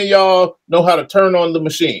 how many of y'all know how to turn on the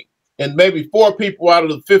machine? And maybe 4 people out of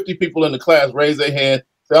the 50 people in the class raised their hand,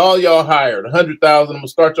 say, all y'all hired, 100,000. I'm gonna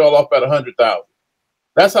start y'all off at 100,000.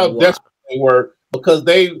 That's how desperate they were, because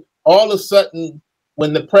they all of a sudden,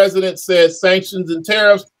 when the president said sanctions and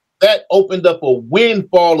tariffs, that opened up a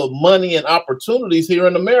windfall of money and opportunities here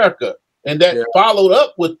in America, and that followed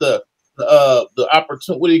up with the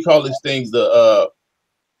opportunity. What do you call these things?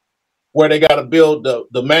 Where they got to build the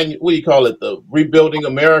what do you call it? The Rebuilding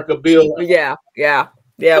America bill. Yeah.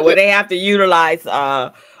 Where they have to utilize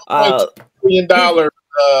 $1 billion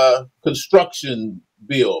construction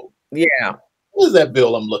bill. Yeah. What is that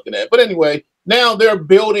bill I'm looking at? But anyway, now they're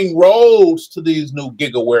building roads to these new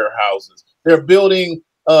giga warehouses. They're building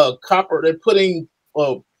copper. They're putting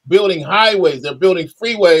building highways. They're building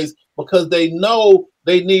freeways because they know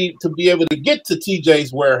they need to be able to get to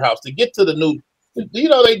TJ's warehouse, to get to the new. You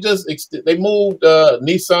know, they moved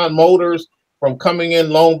Nissan Motors from coming in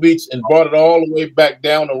Long Beach and brought it all the way back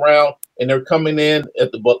down around, and they're coming in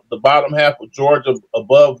at the bottom half of Georgia,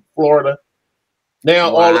 above Florida.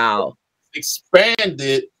 Now all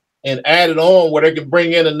expanded and added on where they can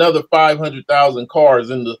bring in another 500,000 cars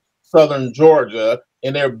into southern Georgia,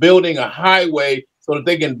 and they're building a highway so that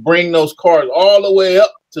they can bring those cars all the way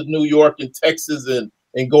up to New York and Texas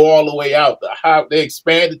and go all the way out. They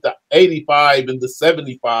expanded the 85 and the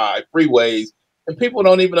 75 freeways, and people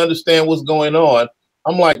don't even understand what's going on.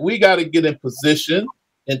 I'm like, we got to get in position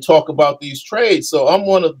and talk about these trades. So I'm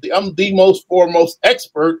the most foremost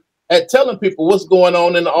expert at telling people what's going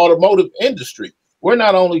on in the automotive industry. We're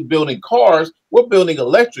not only building cars, we're building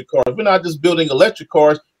electric cars. We're not just building electric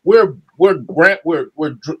cars. We're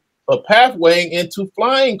pathwaying into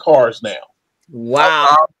flying cars now.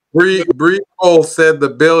 Wow. Bree Cole said the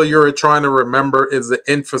bill you're trying to remember is the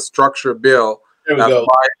infrastructure bill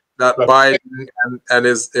that Biden and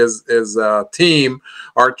his team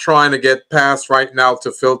are trying to get passed right now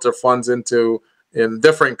to filter funds in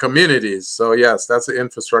different communities. So yes, that's the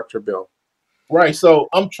infrastructure bill. Right. So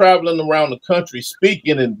I'm traveling around the country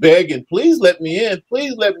speaking and begging, please let me in.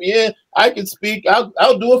 Please let me in. I can speak.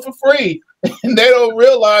 I'll do it for free. And they don't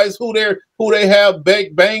realize who they have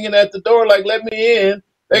banging at the door. Like, let me in.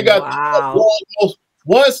 They got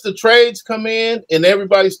once the trades come in and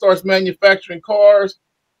everybody starts manufacturing cars,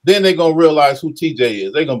 then they're gonna realize who TJ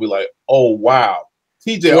is. They're gonna be like, oh wow,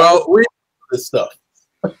 TJ. Well, this stuff.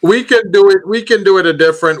 We can do it. We can do it a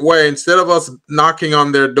different way. Instead of us knocking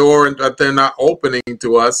on their door and that they're not opening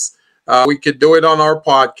to us, we could do it on our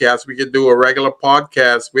podcast. We could do a regular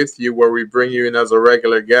podcast with you where we bring you in as a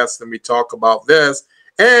regular guest and we talk about this.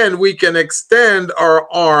 And we can extend our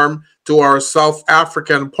arm to our South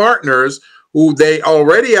African partners who they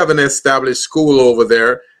already have an established school over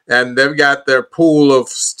there and they've got their pool of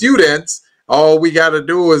students. All we got to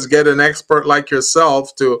do is get an expert like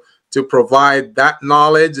yourself to provide that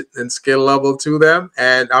knowledge and skill level to them.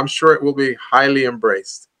 And I'm sure it will be highly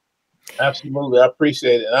embraced. Absolutely. I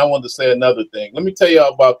appreciate it. And I want to say another thing. Let me tell you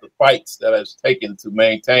about the fights that I've taken to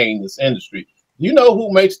maintain this industry. You know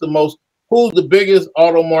who's the biggest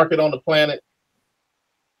auto market on the planet?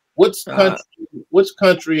 Which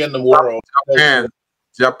country in the world?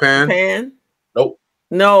 Japan? Nope.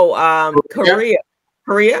 No, Korea?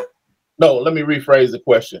 No, let me rephrase the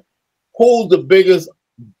question. Who's the biggest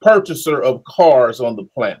purchaser of cars on the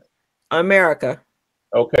planet? America.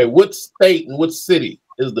 Okay, which state and which city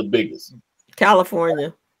is the biggest?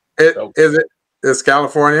 California. It's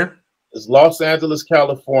California? It's Los Angeles,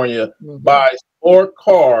 California, buys more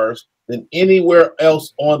cars than anywhere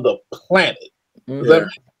else on the planet.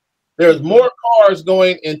 There's more cars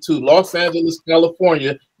going into Los Angeles,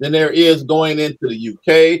 California than there is going into the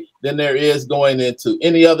UK, than there is going into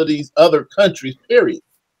any other these other countries, period.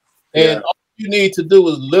 And all you need to do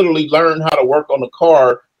is literally learn how to work on the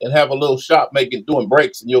car and have a little shop doing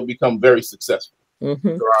brakes, and you'll become very successful.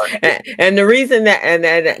 Right. And the reason that, and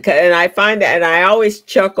I find that, and I always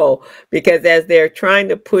chuckle because as they're trying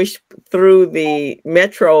to push through the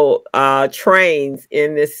metro trains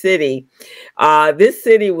in this city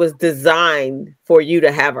was designed for you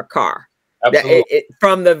to have a car.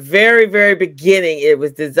 From the very, very beginning, it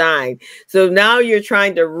was designed. So now you're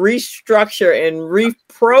trying to restructure and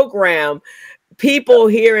reprogram people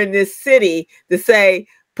here in this city to say,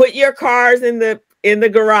 put your cars in the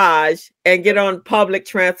garage and get on public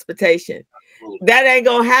transportation. That ain't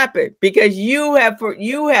gonna happen because you have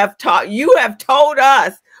told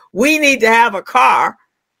us we need to have a car.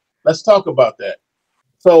 Let's talk about that.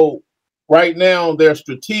 So right now they're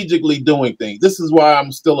strategically doing things. This is why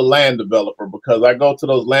I'm still a land developer, because I go to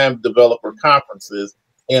those land developer conferences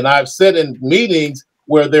and I've said in meetings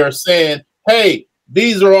where they're saying, hey,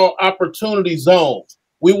 these are all opportunity zones.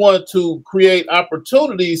 We want to create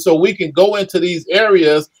opportunities so we can go into these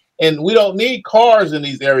areas and we don't need cars in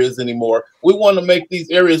these areas anymore. We want to make these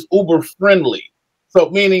areas Uber friendly. So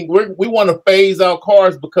meaning we want to phase out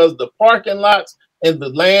cars because the parking lots and the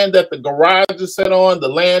land that the garages sit on, the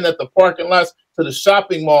land that the parking lots to the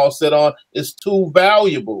shopping mall sit on is too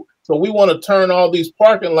valuable. So we want to turn all these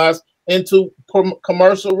parking lots into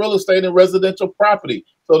commercial real estate and residential property.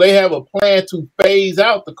 So they have a plan to phase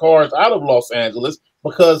out the cars out of Los Angeles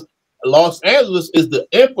because Los Angeles is the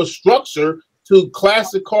infrastructure to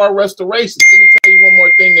classic car restorations. Let me tell you one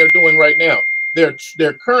more thing they're doing right now.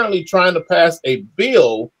 They're currently trying to pass a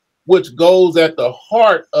bill which goes at the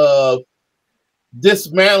heart of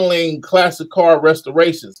dismantling classic car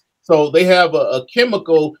restorations. So they have a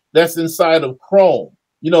chemical that's inside of chrome.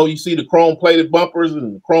 You know, you see the chrome plated bumpers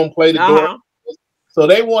and the chrome plated doors. So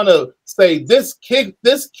they want to say this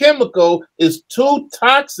chemical is too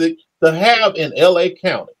toxic to have in LA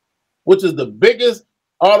County, which is the biggest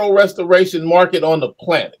auto restoration market on the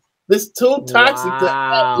planet. This too toxic to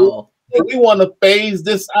have. We want to phase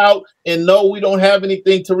this out and know we don't have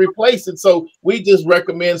anything to replace it. So we just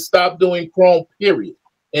recommend stop doing chrome, period.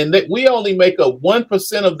 And that we only make a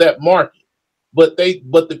 1% of that market. But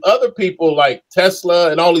the other people like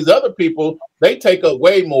Tesla and all these other people, they take up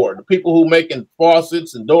way more. The people who making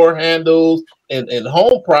faucets and door handles and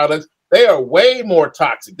home products, they are way more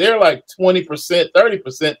toxic. They're like 20%,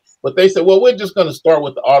 30%. But they said, well, we're just going to start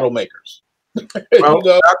with the automakers. Well, you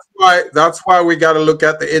know? that's why we got to look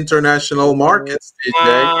at the international markets, DJ.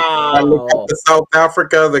 Wow. Look at the South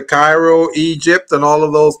Africa, the Cairo, Egypt, and all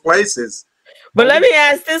of those places. But let me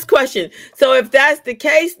ask this question. So if that's the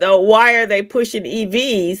case, though, why are they pushing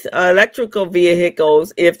EVs, electrical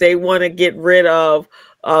vehicles, if they want to get rid of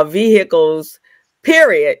vehicles,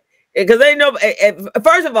 period? Because they know,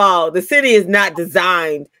 first of all, the city is not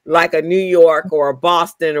designed like a New York or a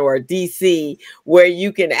Boston or a DC where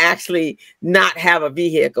you can actually not have a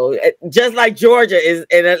vehicle. Just like Georgia is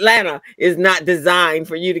in Atlanta is not designed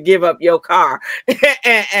for you to give up your car.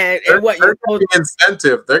 and what they're getting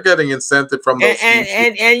incentive. They're getting incentive from those.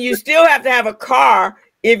 And you still have to have a car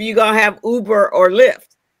if you're gonna have Uber or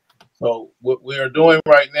Lyft. So what we are doing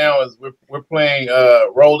right now is we're playing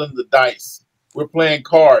rolling the dice. We're playing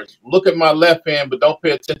cards. Look at my left hand, but don't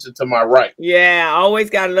pay attention to my right. Yeah, always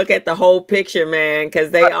got to look at the whole picture, man, because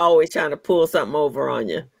they always trying to pull something over on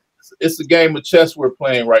you. It's a game of chess we're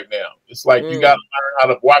playing right now. It's like you got to learn how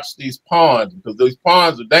to watch these pawns because these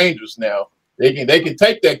pawns are dangerous now. They can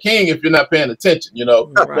take that king if you're not paying attention. You know,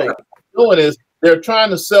 right. So what they're doing is they're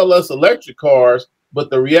trying to sell us electric cars, but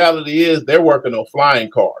the reality is they're working on flying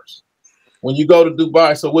cars. When you go to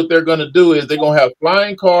Dubai, so what they're going to do is they're going to have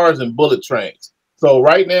flying cars and bullet trains. So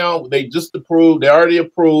right now, they already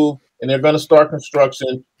approved, and they're going to start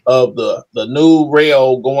construction of the new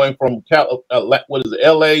rail going from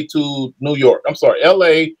LA to New York. I'm sorry,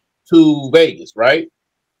 LA to Vegas, right?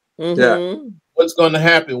 Mm-hmm. Yeah. What's going to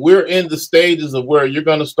happen? We're in the stages of where you're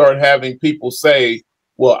going to start having people say,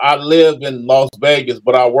 well, I live in Las Vegas,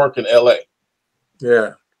 but I work in LA.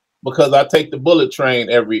 Yeah. Because I take the bullet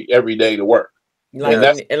train every day to work.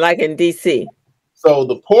 Like in DC. So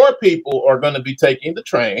the poor people are going to be taking the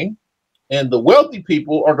train and the wealthy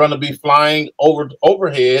people are going to be flying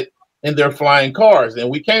overhead in their flying cars. And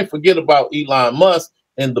we can't forget about Elon Musk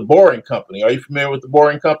and the Boring Company. Are you familiar with the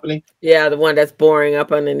Boring Company? Yeah, the one that's boring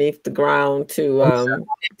up underneath the ground to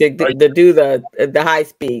do the high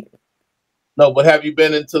speed. No, but have you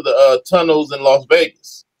been into the tunnels in Las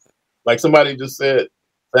Vegas? Like somebody just said.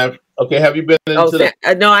 Okay, have you been into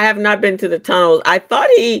No, I have not been to the tunnels. I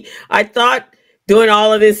thought doing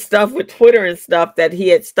all of this stuff with Twitter and stuff that he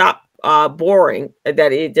had stopped boring,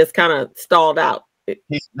 that it just kind of stalled out.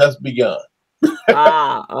 He's just begun.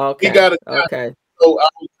 Okay. He got it. Okay. So I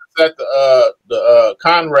was at the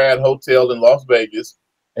Conrad Hotel in Las Vegas,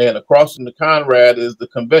 and across from the Conrad is the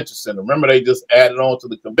convention center. Remember, they just added on to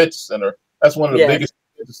the convention center. That's one of the biggest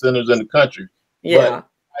convention centers in the country. Yeah. But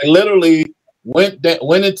I literally went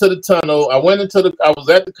into the tunnel. I was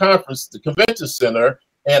at the conference, the convention center,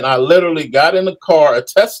 and I literally got in a car, a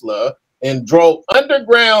Tesla, and drove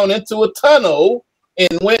underground into a tunnel and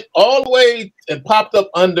went all the way and popped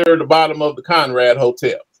up under the bottom of the Conrad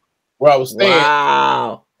Hotel where I was staying.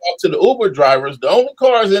 Wow. Talk to the Uber drivers. The only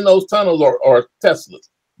cars in those tunnels are Teslas.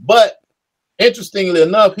 But interestingly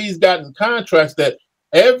enough, he's gotten contracts that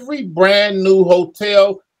every brand new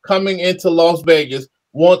hotel coming into Las Vegas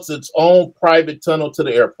wants its own private tunnel to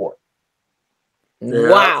the airport. Yeah.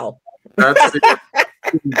 Wow. That's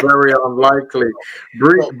very unlikely.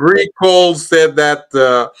 Bree Cole said that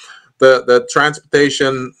the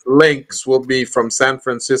transportation links will be from San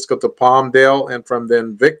Francisco to Palmdale and from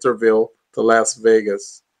then Victorville to Las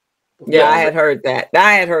Vegas. Yeah, I had heard that.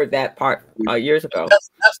 I had heard that part years ago.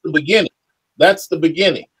 That's the beginning. That's the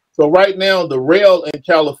beginning. So right now, the rail in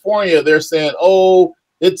California, they're saying, oh,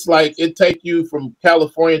 it's like it take you from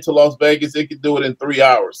California to Las Vegas. It could do it in 3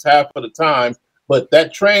 hours, half of the time. But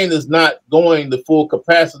that train is not going the full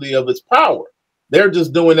capacity of its power. They're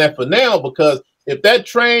just doing that for now, because if that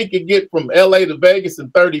train could get from LA to Vegas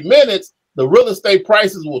in 30 minutes, the real estate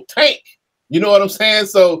prices will tank. You know what I'm saying?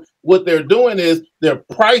 So what they're doing is they're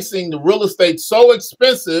pricing the real estate so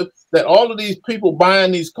expensive that all of these people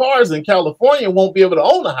buying these cars in California won't be able to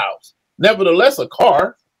own a house. Nevertheless, a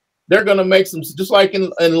car, they're going to make some, just like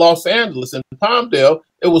in Los Angeles, in Palmdale,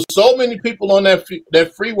 there was so many people on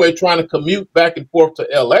that freeway trying to commute back and forth to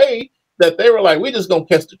LA that they were like, we're just going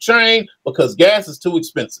to catch the train because gas is too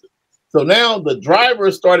expensive. So now the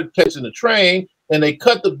drivers started catching the train, and they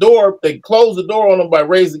cut the door, they closed the door on them by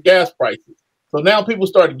raising gas prices. So now people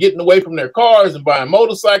started getting away from their cars and buying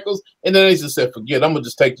motorcycles, and then they just said, forget, I'm going to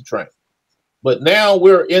just take the train. But now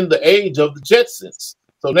we're in the age of the Jetsons.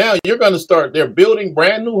 So now you're going to start, they're building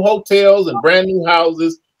brand new hotels and brand new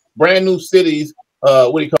houses, brand new cities,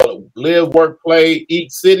 what do you call it? Live, work, play,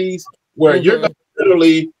 eat cities, where you're going to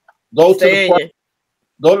literally go to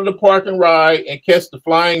the park and ride and catch the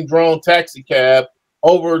flying drone taxi cab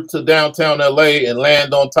over to downtown LA and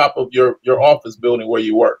land on top of your office building where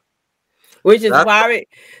you work. Which is why,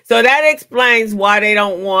 so that explains why they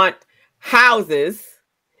don't want houses.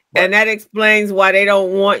 Right. And that explains why they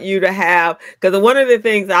don't want you to have, because one of the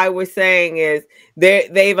things I was saying is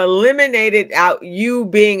they've eliminated out you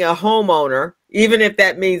being a homeowner, even if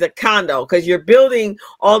that means a condo, because you're building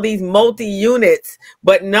all these multi-units,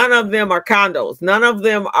 but none of them are condos. None of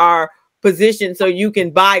them are positioned so you can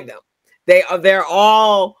buy them. They're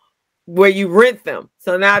all where you rent them.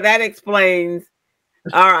 So now that explains.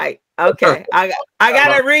 All right. Okay. I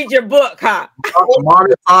gotta read your book, huh?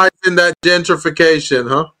 Monetizing that gentrification,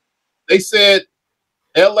 huh? They said,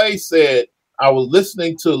 LA said, I was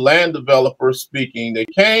listening to land developers speaking. They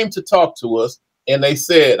came to talk to us, and they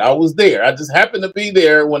said, I was there. I just happened to be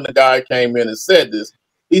there when the guy came in and said this.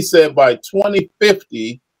 He said by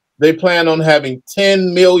 2050, they plan on having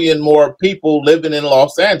 10 million more people living in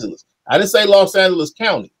Los Angeles. I didn't say Los Angeles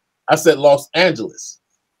County. I said Los Angeles.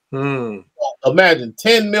 Imagine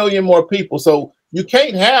 10 million more people. So you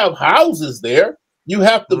can't have houses there. You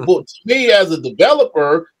have to book. To me, as a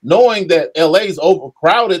developer, knowing that LA is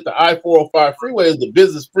overcrowded, the I-405 freeway is the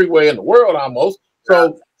busiest freeway in the world almost.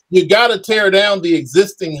 So you got to tear down the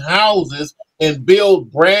existing houses and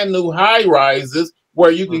build brand new high rises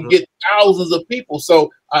where you can get thousands of people.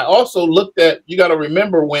 So I also looked at, you got to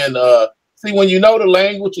remember when you know the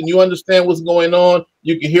language and you understand what's going on,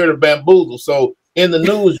 you can hear the bamboozle. So in the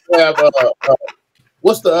news, you have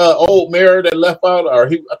what's the old mayor that left out, or I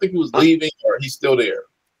think he was leaving, or he's still there.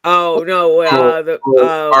 Oh no,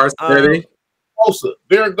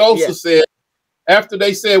 Viragosa said after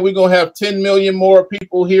they said we're gonna have 10 million more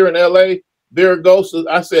people here in LA. Viragosa,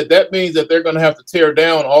 I said that means that they're gonna have to tear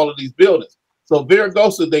down all of these buildings. So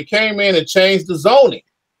Viragosa, they came in and changed the zoning.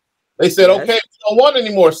 They said, okay, we don't want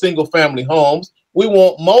any more single family homes. We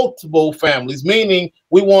want multiple families, meaning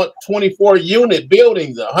we want 24 unit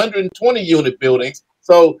buildings, 120 unit buildings.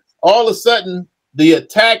 So all of a sudden, the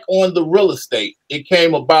attack on the real estate, it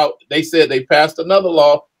came about. They said they passed another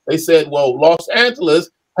law. They said, well, Los Angeles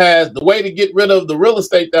has the way to get rid of the real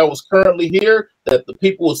estate that was currently here, that the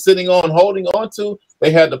people were sitting on, holding on to.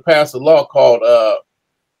 They had to pass a law called,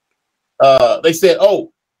 they said,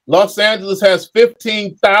 oh, Los Angeles has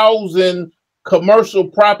 15,000 commercial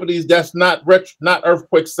properties that's not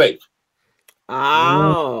earthquake safe.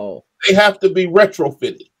 Oh. They have to be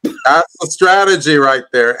retrofitted. That's a strategy right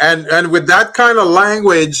there. And with that kind of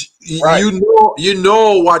language, you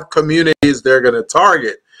know what communities they're going to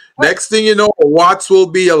target. Next thing you know, Watts will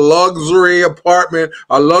be a luxury apartment,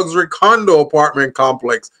 a luxury condo apartment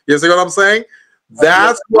complex. You see what I'm saying?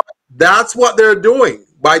 That's what they're doing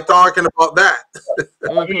by talking about that.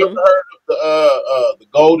 Have you ever heard of the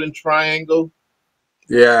Golden Triangle?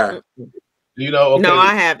 Yeah. You know, okay, no,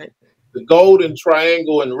 I haven't. The Golden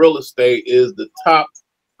Triangle in real estate is the top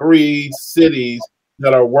 3 cities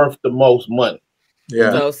that are worth the most money.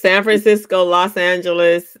 Yeah. So San Francisco, Los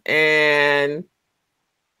Angeles, and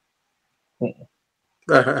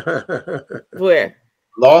where?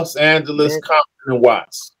 Los Angeles, Compton, and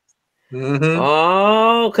Watts.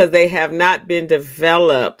 Oh, because they have not been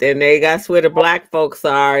developed, and that's where the black folks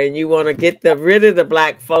are, and you want to get rid of the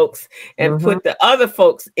black folks and put the other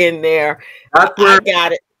folks in there. I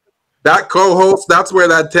got it. That co-host, that's where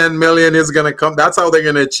that 10 million is going to come. That's how they're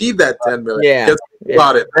going to achieve that 10 million. Yeah.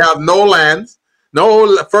 About it. They have no lands.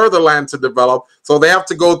 further land to develop. So they have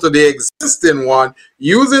to go to the existing one,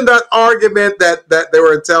 using that argument that they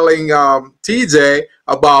were telling TJ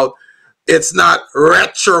about. It's not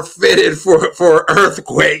retrofitted for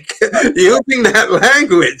earthquake. Using that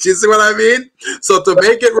language, you see what I mean? So to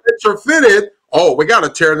make it retrofitted, we got to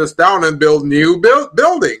tear this down and build new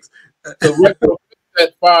buildings. So retrofit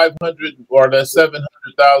that $500 or that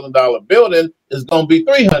 $700,000 building is going to be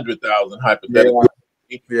 $300,000 hypothetically.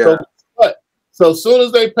 Yeah. So as soon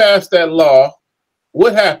as they pass that law,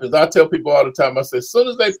 what happens? I tell people all the time. I say, as soon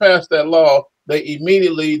as they pass that law, they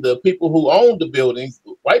immediately, the people who own the buildings,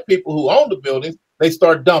 the white people who own the buildings, they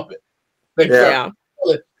start dumping.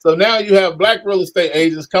 So now you have black real estate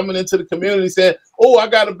agents coming into the community saying, "Oh, I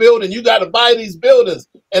got a building. You got to buy these buildings."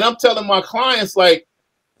 And I'm telling my clients, like,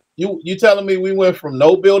 you telling me we went from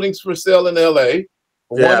no buildings for sale in LA,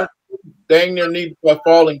 one dang near need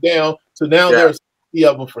falling down, to now there's 60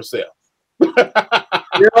 of them for sale.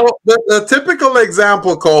 The typical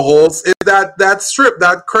example, co-host, is that strip,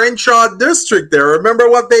 that Crenshaw district there. Remember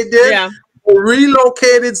what they did? Yeah. They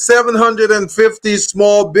relocated 750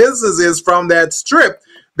 small businesses from that strip.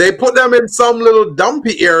 They put them in some little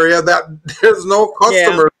dumpy area that there's no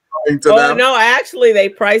customers going to them. No, actually they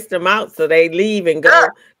priced them out, so they leave and go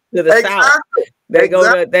to the south. They go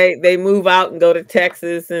to they move out and go to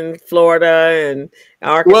Texas and Florida and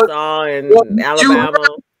Arkansas and Alabama.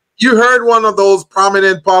 You heard one of those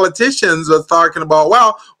prominent politicians was talking about,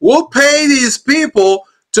 well, we'll pay these people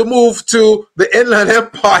to move to the Inland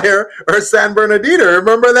Empire or San Bernardino.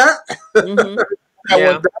 Remember that? Mm-hmm.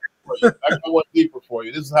 I got one deeper for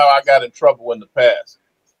you. This is how I got in trouble in the past.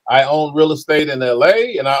 I own real estate in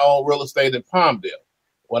LA and I own real estate in Palmdale.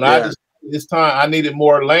 When I decided this time I needed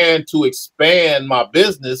more land to expand my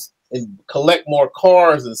business and collect more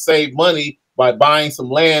cars and save money by buying some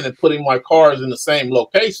land and putting my cars in the same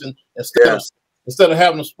location instead of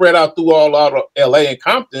having them spread out through all out of LA and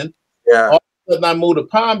Compton. All of a sudden I moved to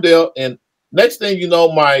Palmdale, and next thing you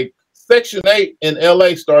know, my Section 8 in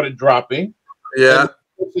LA started dropping. Yeah.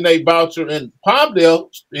 Section 8 voucher in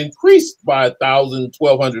Palmdale increased by $1,000,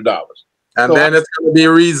 $1,200. And so then it's going to be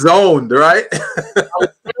rezoned, right? I was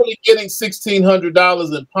barely getting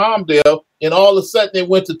 $1,600 in Palmdale, and all of a sudden it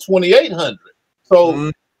went to $2,800.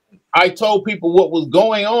 So I told people what was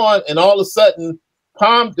going on, and all of a sudden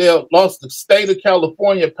Palmdale lost. The state of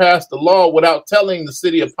California passed a law without telling the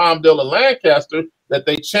city of Palmdale and Lancaster that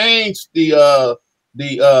they changed the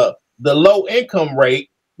low income rate,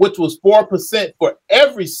 which was 4% for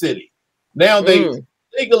every city. Now they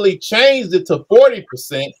legally changed it to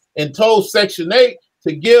 40% and told Section 8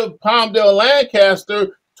 to give Palmdale and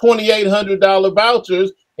Lancaster $2,800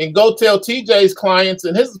 vouchers, and go tell TJ's clients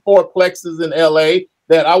and his fourplexes in LA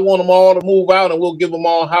that I want them all to move out and we'll give them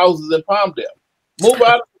all houses in Palmdale. Move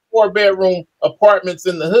out of the 4-bedroom apartments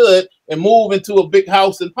in the hood and move into a big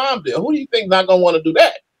house in Palmdale. Who do you think not going to want to do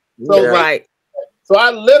that? So, so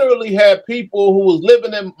I literally had people who was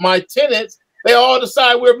living in my tenants, they all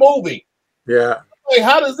decide we're moving. Yeah. Like,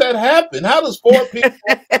 how does that happen? How does 4 people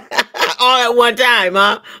all at one time,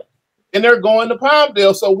 huh? And they're going to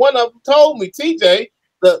Palmdale. So one of them told me, TJ,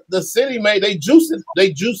 the city they juiced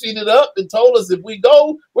it up and told us if we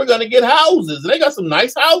go, we're gonna get houses. And they got some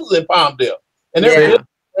nice houses in Palmdale. And they're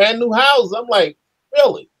brand new houses. I'm like,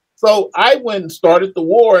 really? So I went and started the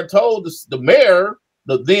war and told the mayor,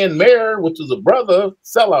 the then mayor, which was a brother,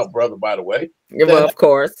 sellout brother, by the way. Well, of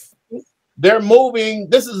course. They're moving.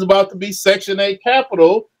 This is about to be Section 8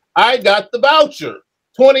 capital. I got the voucher,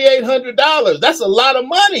 $2,800. That's a lot of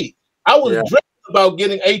money. I was dreaming about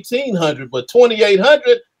getting $1,800, but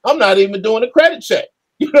 $2,800, I'm not even doing a credit check.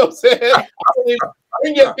 You know what I'm saying?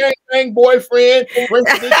 Bring your gang boyfriend.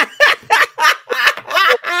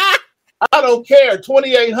 I don't care.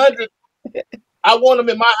 $2,800. I want them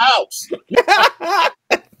in my house.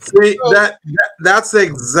 See, that's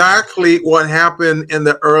exactly what happened in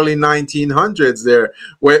the early 1900s there,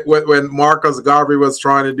 when Marcus Garvey was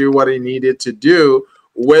trying to do what he needed to do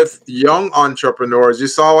with young entrepreneurs. You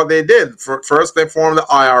saw what they did. First, they formed the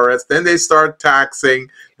IRS, then they start taxing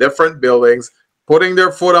different buildings, putting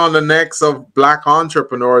their foot on the necks of black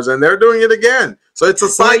entrepreneurs, and they're doing it again. So it's a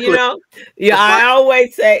cycle. Well, I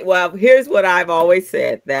always say, here's what I've always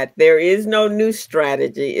said, that there is no new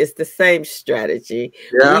strategy. It's the same strategy.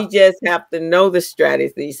 We just have to know the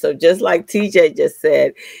strategy. So just like TJ just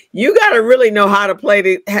said, you got to really know how to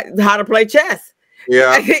play chess.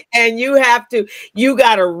 Yeah. And you got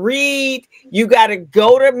to read, you got to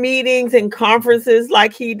go to meetings and conferences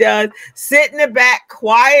like he does, sit in the back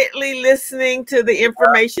quietly listening to the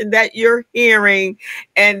information that you're hearing,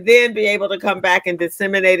 and then be able to come back and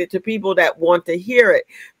disseminate it to people that want to hear it.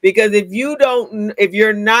 Because if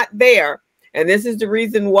you're not there, and this is the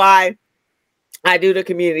reason why I do the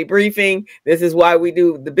community briefing, this is why we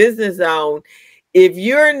do the business zone. If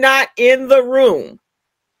you're not in the room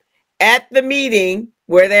at the meeting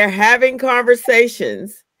where they're having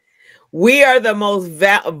conversations, we are the most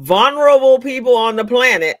vulnerable people on the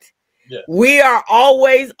planet. Yes. We are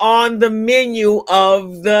always on the menu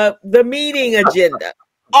of the meeting agenda,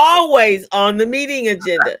 always on the meeting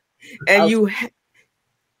agenda. And you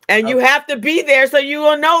have to be there so you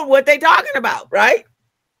will know what they're talking about, right?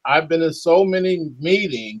 I've been in so many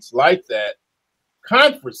meetings like that,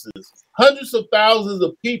 conferences, hundreds of thousands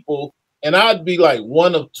of people, and I'd be like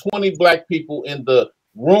one of 20 black people in the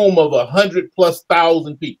room of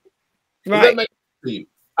 100,000+ people. Does Right. that make sense to you?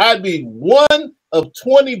 I'd be one of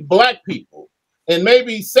 20 black people, and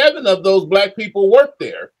maybe 7 of those black people work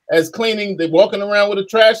there as cleaning. They're walking around with a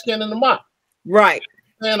trash can and a mop. Right.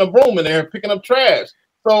 And a broom in there picking up trash.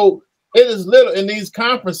 So it is little, and these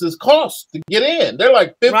conferences cost to get in. They're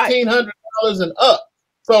like $1,500 and up.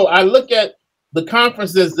 So I look at the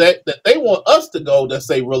conferences that they want us to go that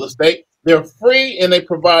say real estate. They're free and they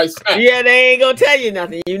provide snacks. Yeah, they ain't gonna tell you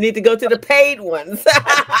nothing. You need to go to the paid ones.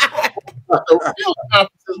 The real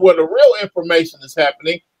conferences where the real information is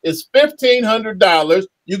happening is $1,500.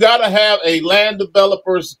 You got to have a land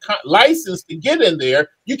developer's license to get in there.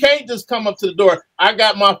 You can't just come up to the door. I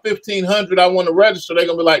got my $1,500. I want to register. They're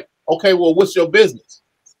gonna be like, okay, well, what's your business?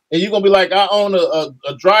 And you're gonna be like, I own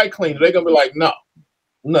a dry cleaner. They're gonna be like, no.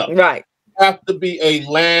 Right. You have to be a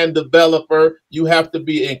land developer. You have to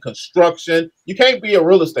be in construction. You can't be a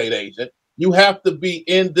real estate agent. You have to be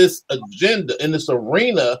in this agenda, in this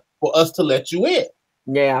arena for us to let you in.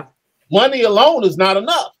 Yeah. Money alone is not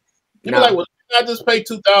enough. You'd No. be like, well, can I just pay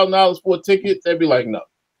 $2,000 for a ticket? They'd be like, no.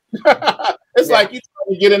 It's like you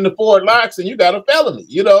trying to get into Fort Knox and you got a felony,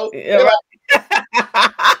 you know? Yeah, right.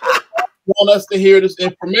 Want us to hear this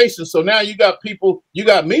information. So now you got people, you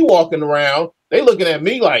got me walking around, they looking at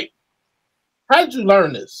me like, how did you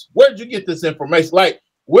learn this? Where did you get this information? Like,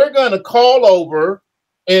 we're going to call over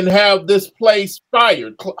and have this place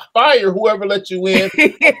fired. Fire whoever let you in.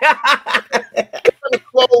 We're going to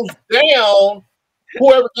close down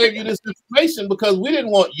whoever gave you this information because we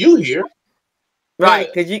didn't want you here. Right.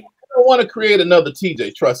 Because you don't want to create another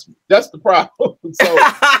TJ. Trust me. That's the problem. So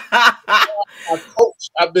I coach.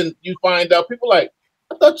 You find out people like,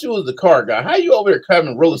 I thought you was the car guy. How you over here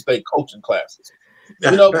having real estate coaching classes?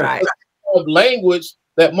 You know, right. Of language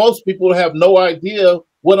that most people have no idea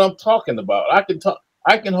what I'm talking about.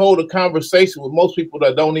 I can hold a conversation with most people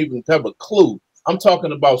that don't even have a clue. I'm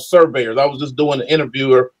talking about surveyors. I was just doing an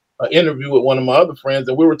interview with one of my other friends,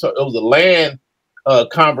 and we were talking. It was a land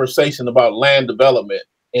conversation about land development,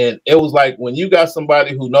 and it was like when you got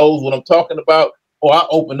somebody who knows what I'm talking about. I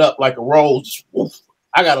open up like a rose.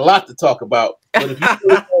 I got a lot to talk about. But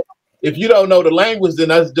if you don't know the language, then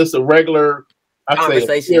that's just a regular. I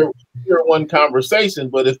say tier 1 conversation,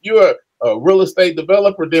 but if you're a real estate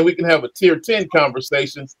developer, then we can have a tier 10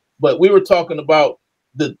 conversation. But we were talking about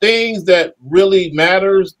the things that really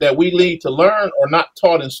matters that we need to learn are not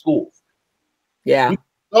taught in school. Yeah. You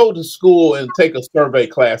go to school and take a survey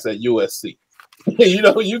class at USC. You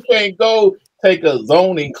know, you can't go take a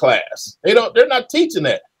zoning class. They're not teaching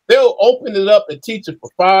that. They'll open it up and teach it for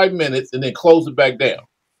 5 minutes and then close it back down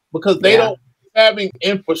because they don't having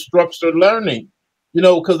infrastructure learning. You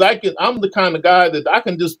know, because I'm the kind of guy that I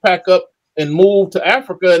can just pack up and move to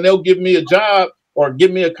Africa and they'll give me a job or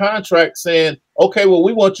give me a contract saying, okay, well,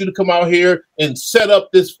 we want you to come out here and set up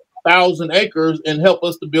this 1,000 acres and help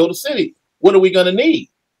us to build a city. What are we going to need?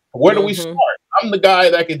 Where do we start? I'm the guy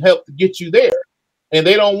that can help to get you there. And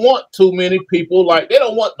they don't want too many people they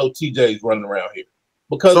don't want no TJs running around here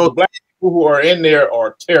because the black people who are in there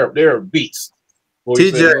are terrible. They're beasts.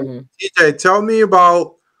 TJ, tell me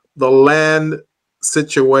about the land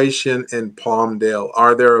situation in Palmdale.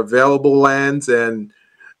 Are there available lands, and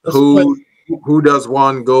who does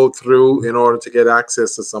one go through in order to get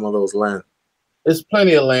access to some of those land? There's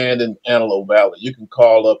plenty of land in Antelope Valley. You can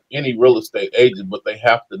call up any real estate agent, but they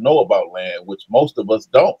have to know about land, which most of us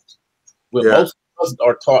don't. Most of us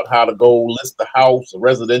are taught how to go list a house, a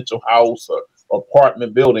residential house, or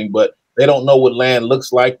apartment building, but they don't know what land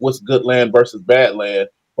looks like, what's good land versus bad land.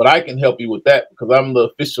 But I can help you with that because I'm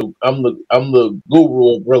the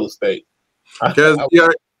guru of real estate. Because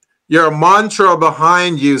your mantra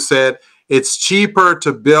behind you said, it's cheaper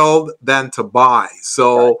to build than to buy.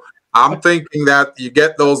 So I'm thinking that you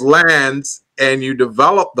get those lands and you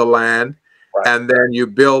develop the land and then you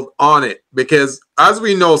build on it. Because as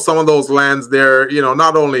we know, some of those lands there, you know,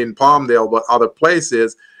 not only in Palmdale, but other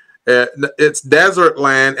places, it's desert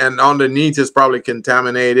land, and underneath is probably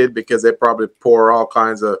contaminated because they probably pour all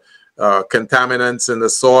kinds of contaminants in the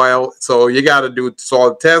soil. So you got to do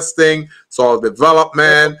soil testing, soil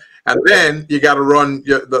development, and then you got to run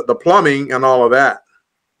the plumbing and all of that.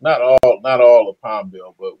 Not all of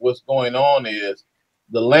Palmdale, but what's going on is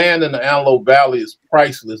the land in the Antelope Valley is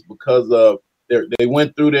priceless because of they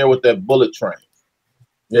went through there with that bullet train.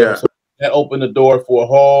 You know, so that opened the door for a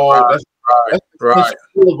whole that's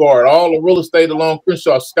Boulevard. All the real estate along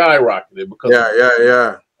Crenshaw skyrocketed because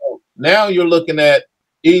now you're looking at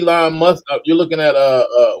Elon Musk. You're looking at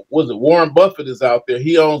Warren Buffett is out there.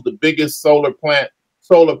 He owns the biggest solar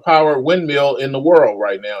power windmill in the world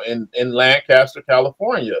right now in Lancaster,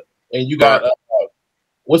 California. And you got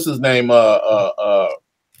what's his name? The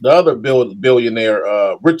other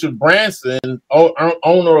billionaire, Richard Branson,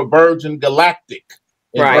 owner of Virgin Galactic,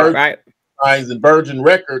 and Virgin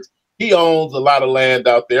Records. He owns a lot of land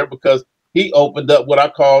out there because he opened up what I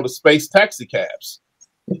call the space taxi cabs.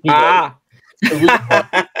 Trying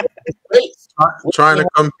to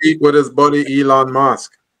compete with his buddy Elon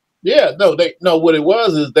Musk. Yeah, no, what it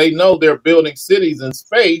was is they know they're building cities in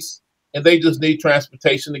space and they just need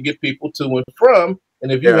transportation to get people to and from.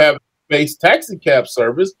 And if you have a space taxi cab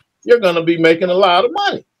service, you're going to be making a lot of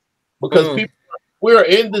money because we're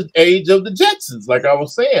in the age of the Jetsons. Like I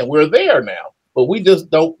was saying, we're there now, but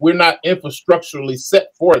we're not infrastructurally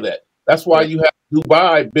set for that. That's why you have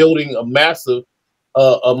Dubai building a massive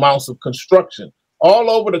amounts of construction all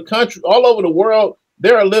over the country, all over the world.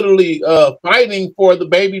 They're literally fighting for the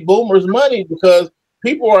baby boomers' money because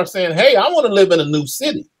people are saying, hey, I want to live in a new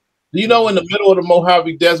city. Do you know in the middle of the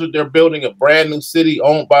Mojave Desert, they're building a brand new city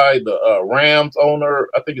owned by the Rams owner.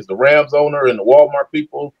 I think it's the Rams owner and the Walmart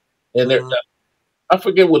people. And I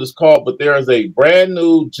forget what it's called, but there is a brand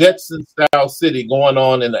new Jetson style city going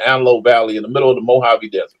on in the Antelope Valley in the middle of the Mojave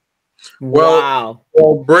Desert. Well,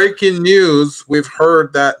 breaking news, we've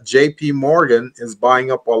heard that JP Morgan is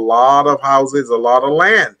buying up a lot of houses, a lot of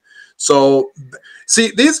land. So,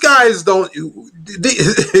 see, these guys don't.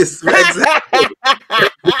 These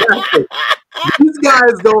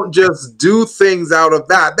guys don't just do things out of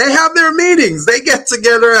that. They have their meetings. They get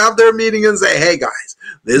together, have their meeting, and say, "Hey, guys,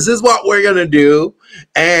 this is what we're gonna do,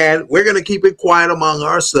 and we're gonna keep it quiet among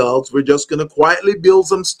ourselves. We're just gonna quietly build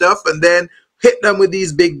some stuff, and then hit them with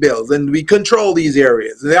these big bills, and we control these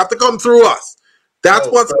areas. They have to come through us." That's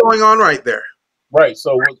what's going on right there. Right.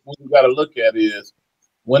 So what you got to look at is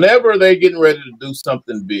whenever they're getting ready to do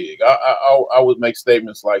something big, I would make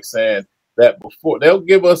statements like saying that before they'll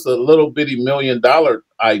give us a little bitty $1 million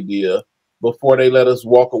idea before they let us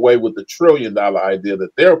walk away with the $1 trillion idea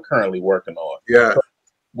that they're currently working on. Yeah. So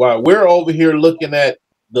while we're over here looking at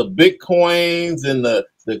the Bitcoins and the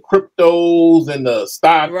cryptos and the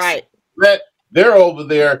stocks, right? They're over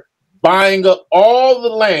there buying up all the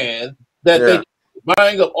land that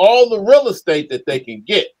buying up all the real estate that they can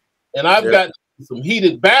get. And I've got some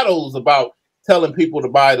heated battles about telling people to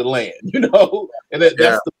buy the land, you know, and that's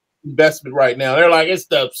the investment right now. They're like, it's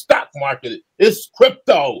the stock market, it's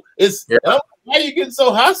crypto, why are you getting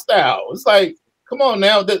so hostile? It's like, come on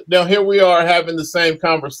now. Now here we are having the same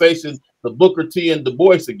conversation, the Booker T and Du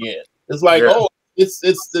Bois again. It's like, it's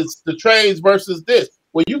the trades versus this.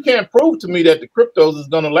 Well, you can't prove to me that the cryptos is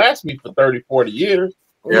going to last me for 30, 40 years.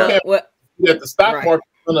 You can't prove that the stock market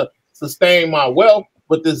is going to sustain my wealth.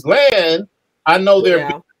 But this land, I know they're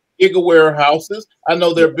building giga warehouses. I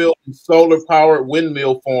know they're building solar-powered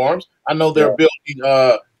windmill farms. I know they're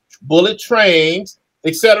building bullet trains,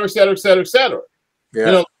 et cetera, et cetera, et cetera, et cetera. Yeah.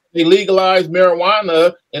 You know, they legalized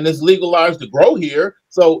marijuana and it's legalized to grow here.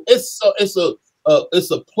 So it's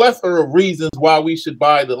a plethora of reasons why we should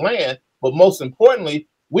buy the land. But most importantly,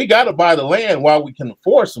 we got to buy the land while we can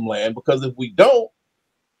afford some land, because if we don't,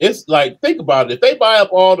 it's like, think about it. If they buy up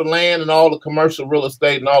all the land and all the commercial real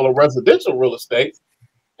estate and all the residential real estate,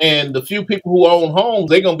 and the few people who own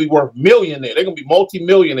homes, they're going to be worth millionaires. They're going to be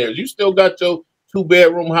multimillionaires. You still got your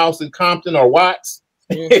 2-bedroom house in Compton or Watts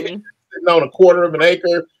sitting on 1/4 of an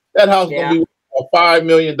acre. That house is going to be worth $5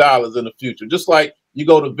 million in the future. Just like you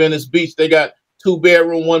go to Venice Beach, they got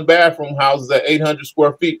 2-bedroom, 1-bathroom houses at 800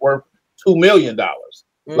 square feet worth $2 million. A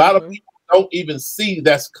lot of people don't even see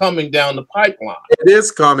that's coming down the pipeline. It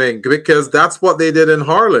is coming because that's what they did in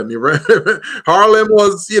Harlem. You remember? Harlem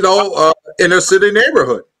was, inner city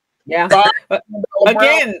neighborhood. Yeah.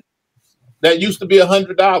 Again, that used to be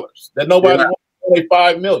 $100 that nobody wanted. only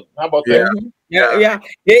 $5 million. How about that? Mhm. Yeah.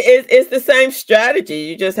 It's the same strategy.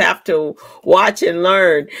 You just have to watch and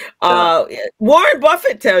learn. Warren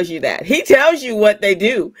Buffett tells you that. He tells you what they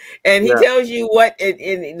do, and he tells you what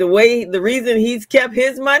in the reason he's kept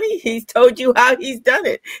his money. He's told you how he's done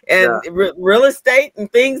it, and real estate and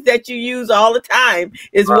things that you use all the time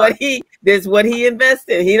is what he invests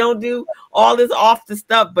in. He don't do all this off the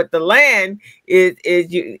stuff, but the land is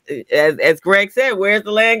you as Greg said. Where's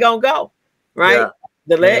the land gonna go? Right. Yeah.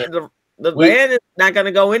 The land is not going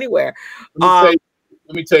to go anywhere. Let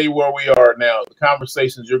me tell you where we are now. The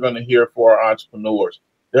conversations you're going to hear for our entrepreneurs.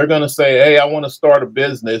 They're going to say, hey, I want to start a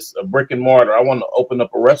business, a brick and mortar. I want to open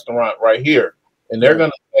up a restaurant right here. And they're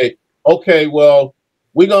going to say, okay, well,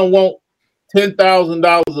 we're going to want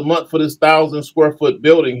 $10,000 a month for this 1,000 square foot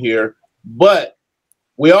building here. But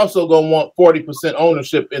we also going to want 40%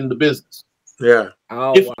 ownership in the business. Yeah.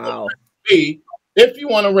 Oh, wow. If you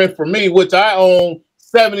want to rent from me, which I own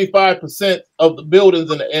 75% of the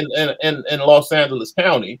buildings in Los Angeles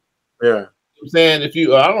County. Yeah. I'm saying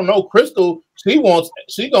I don't know, Crystal, she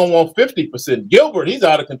gonna want 50%. Gilbert, he's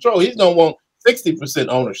out of control. He's gonna want 60%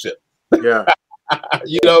 ownership. Yeah.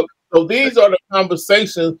 So these are the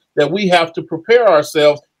conversations that we have to prepare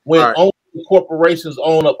ourselves when only corporations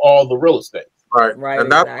own up all the real estate. Right.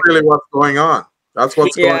 And that's really what's going on. That's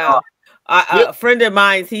what's going on. A friend of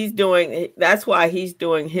mine, that's why he's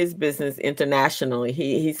doing his business internationally.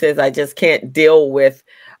 He says, I just can't deal with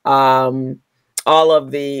all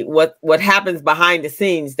of the what happens behind the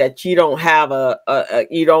scenes that you don't have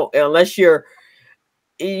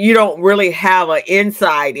you don't really have an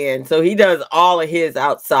inside in. So he does all of his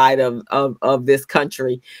outside of this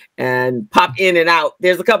country and pop in and out.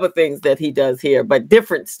 There's a couple of things that he does here, but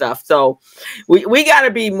different stuff. So we got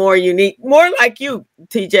to be more unique, more like you,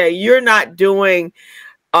 TJ. You're not doing,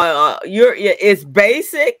 it's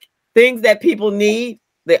basic things that people need.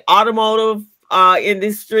 The automotive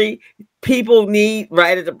industry, people need,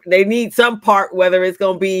 right? They need some part, whether it's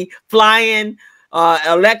going to be flying,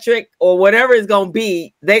 electric or whatever it's gonna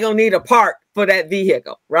be, they're gonna need a part for that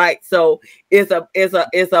vehicle, right? So it's a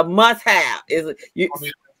must-have.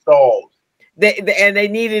 Installed. They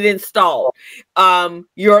need it installed.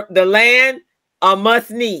 The land a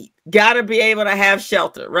must-need. Gotta be able to have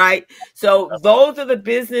shelter, right? So those are the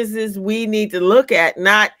businesses we need to look at,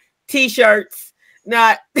 not t-shirts,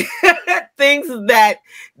 not things that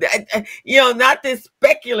not this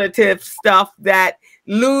speculative stuff that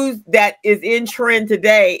is in trend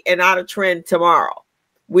today and out of trend tomorrow.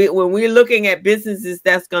 When we're looking at businesses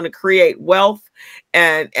that's going to create wealth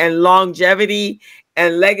and longevity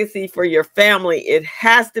and legacy for your family, it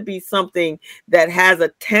has to be something that has a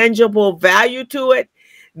tangible value to it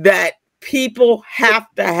that people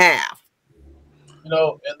have to have.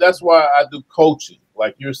 And that's why I do coaching.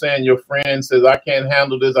 Like you're saying, your friend says, I can't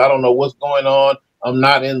handle this. I don't know what's going on. I'm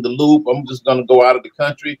not in the loop. I'm just going to go out of the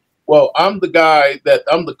country. Well, I'm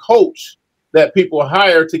the coach that people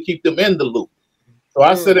hire to keep them in the loop. So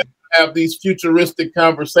I sit and have these futuristic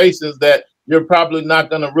conversations that you're probably not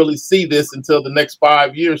going to really see this until the next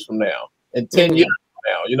 5 years from now and 10 years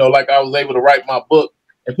from now. Like I was able to write my book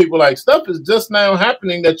and people are like, stuff is just now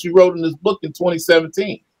happening that you wrote in this book in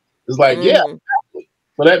 2017. It's like, yeah.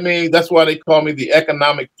 So that means that's why they call me the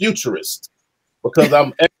economic futurist, because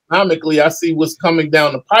I'm economically, I see what's coming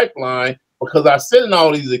down the pipeline, because I sit in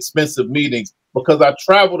all these expensive meetings, because I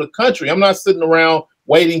travel the country. I'm not sitting around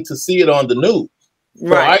waiting to see it on the news.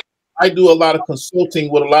 Right. So I do a lot of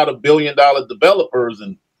consulting with a lot of billion-dollar developers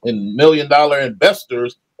and million-dollar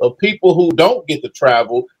investors of people who don't get to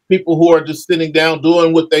travel, people who are just sitting down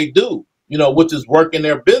doing what they do, which is working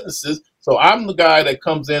their businesses. So I'm the guy that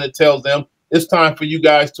comes in and tells them, it's time for you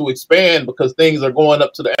guys to expand because things are going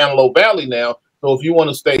up to the Antelope Valley now. So if you want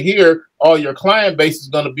to stay here, all your client base is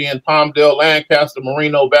going to be in Palmdale, Lancaster,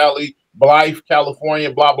 Moreno Valley, Blythe,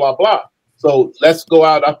 California, blah, blah, blah. So let's go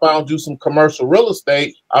out. I found you some commercial real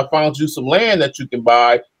estate. I found you some land that you can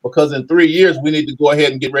buy, because in 3 years, we need to go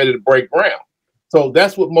ahead and get ready to break ground. So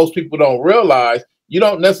that's what most people don't realize. You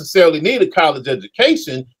don't necessarily need a college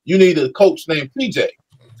education. You need a coach named TJ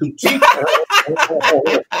to teach you.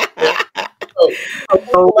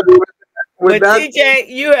 But TJ,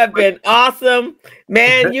 you have been awesome,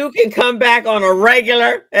 man. You can come back on a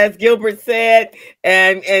regular, as Gilbert said,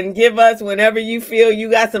 and give us whenever you feel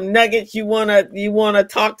you got some nuggets you wanna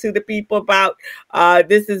talk to the people about.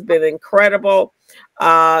 This has been incredible,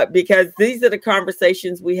 because these are the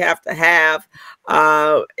conversations we have to have.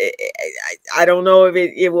 I don't know if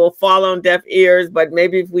it will fall on deaf ears, but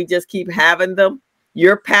maybe if we just keep having them,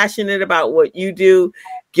 You're passionate about what you do.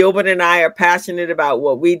 Gilbert and I are passionate about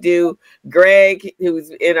what we do. Greg,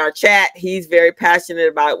 who's in our chat, he's very passionate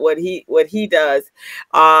about what he does.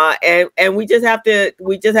 And we just have to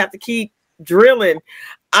keep drilling.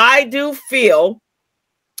 I do feel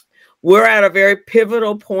we're at a very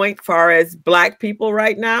pivotal point far as Black people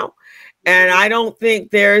right now. And I don't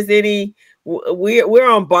think there's any, we're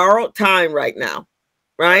on borrowed time right now.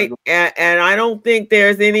 Right. And I don't think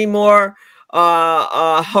there's any more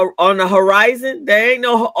on the horizon. There ain't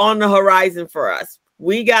no on the horizon for us.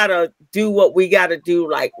 We got to do what we got to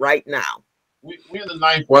do like right now. We're in the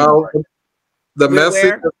ninth. Well, the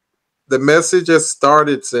message has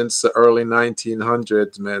started since the early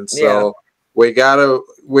 1900s, man. So we gotta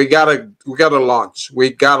launch.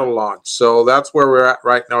 We gotta launch. So that's where we're at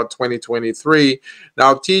right now, 2023.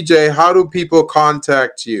 Now, TJ, how do people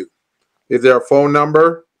contact you? Is there a phone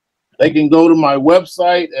number? They can go to my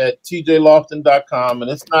website at tjlofton.com, and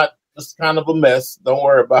it's kind of a mess. Don't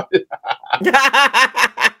worry about it.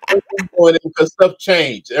 Because stuff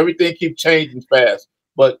changed. Everything keeps changing fast.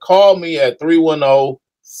 But call me at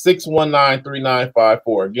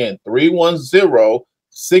 310-619-3954. Again,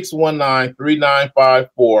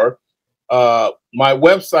 310-619-3954. My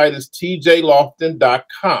website is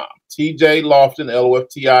tjlofton.com. tjlofton,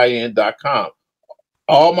 Loftin.com.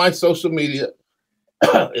 All my social media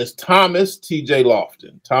is Thomas TJ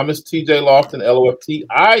Lofton. Thomas TJ Lofton,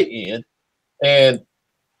 Loftin. And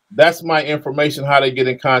that's my information, how to get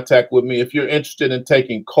in contact with me. If you're interested in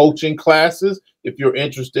taking coaching classes, if you're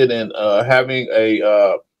interested in having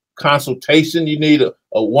a consultation, you need a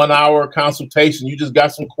 1 hour consultation, you just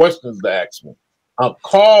got some questions to ask me.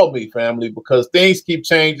 Call me, family, because things keep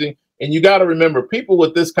changing. And you got to remember, people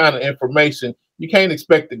with this kind of information, you can't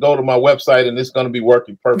expect to go to my website and it's going to be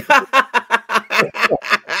working perfectly.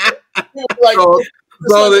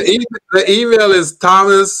 So the email is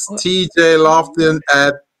Thomas TJ Lofton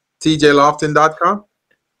at tjlofton.com.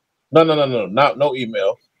 No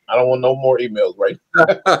email. I don't want no more emails, right?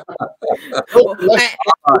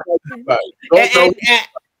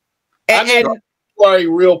 You are a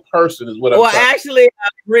real person, is what I'm saying. Well, actually,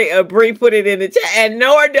 Bree put it in the chat, and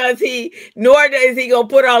nor is he gonna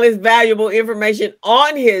put all his valuable information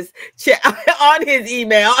on his on his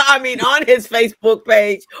email. I mean, on his Facebook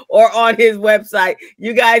page or on his website.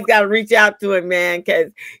 You guys got to reach out to him, man,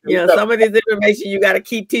 because some of this information you got to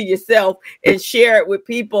keep to yourself and share it with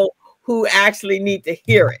people who actually need to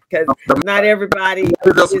hear it, because not everybody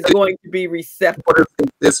is going to be receptive.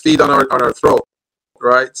 His feet on our throat.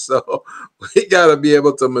 Right, so we got to be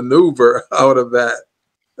able to maneuver out of that.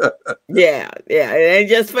 Yeah, it ain't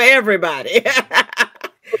just for everybody.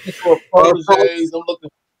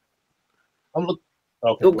 I'm looking.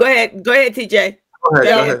 Okay, go ahead, TJ. Go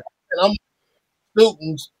ahead. And I'm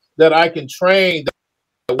students that I can train that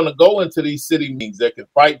want to go into these city meetings that can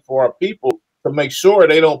fight for our people to make sure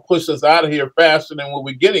they don't push us out of here faster than when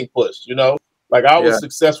we're getting pushed. Like I was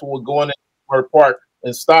successful with going into Bird Park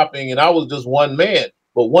and stopping, and I was just one man.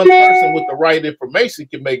 But one person with the right information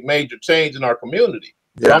can make major change in our community.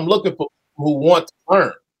 Yeah. So I'm looking for people who want to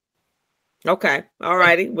learn. Okay. All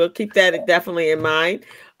righty. We'll keep that definitely in mind.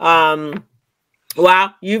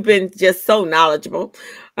 Wow, you've been just so knowledgeable.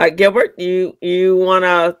 Gilbert, you want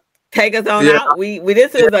to take us on out? We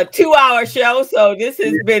this is a 2-hour show, so this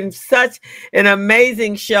has been such an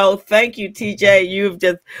amazing show. Thank you, TJ. You've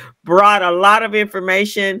just brought a lot of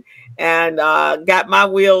information and got my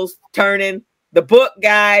wheels turning. The book,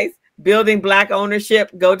 guys, Building Black Ownership.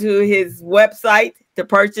 Go to his website to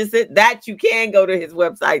purchase it. That you can go to his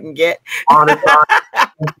website and get.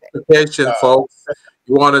 Attention, folks.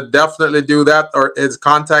 You want to definitely do that, or his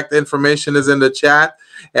contact information is in the chat.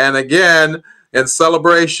 And again, in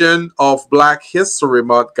celebration of Black History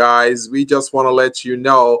Month, guys, we just want to let you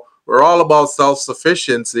know we're all about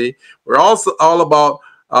self-sufficiency. We're also all about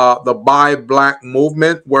the Buy Black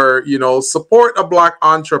movement, where support a Black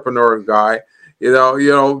entrepreneur, guy.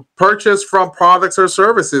 Purchase from products or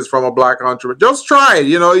services from a Black entrepreneur. Just try it.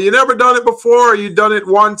 You never done it before. You done it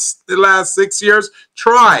once the last 6 years.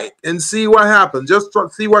 Try it and see what happens. Just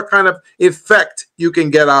see what kind of effect you can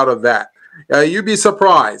get out of that. You'd be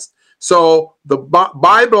surprised. So the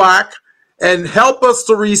Buy Black, and help us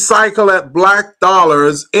to recycle that Black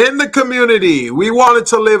dollars in the community. We wanted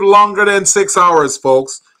to live longer than 6 hours,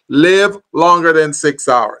 folks. Live longer than 6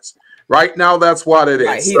 hours. Right now, that's what it is.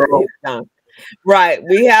 Right, he's done. Right.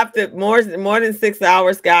 We have to more than 6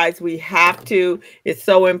 hours, guys. We have to. It's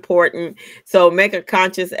so important. So make a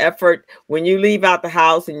conscious effort when you leave out the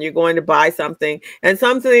house and you're going to buy something. And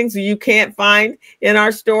some things you can't find in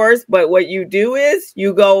our stores, but what you do is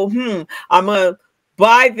you go, I'm going to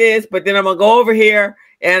buy this, but then I'm going to go over here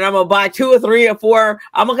and I'm going to buy 2 or 3 or 4.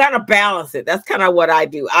 I'm going to kind of balance it. That's kind of what I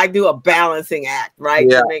do. I do a balancing act, right?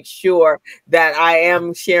 Yeah. To make sure that I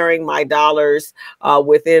am sharing my dollars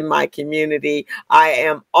within my community. I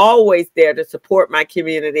am always there to support my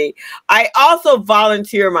community. I also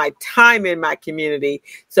volunteer my time in my community.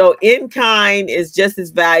 So in kind is just as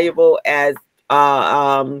valuable as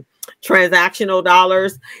transactional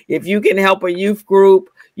dollars. If you can help a youth group,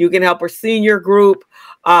 you can help a senior group,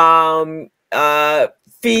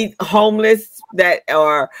 feed homeless that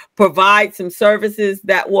or provide some services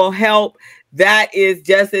that will help, that is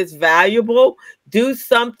just as valuable. Do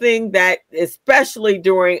something that, especially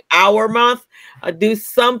during our month, do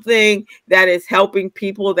something that is helping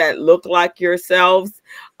people that look like yourselves,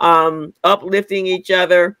 uplifting each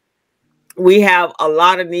other. We have a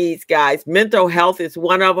lot of needs, guys. Mental health is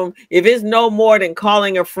one of them. If it's no more than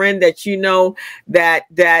calling a friend that you know that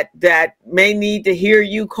may need to hear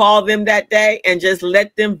you call them that day and just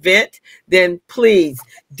let them vent, then please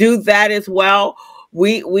do that as well.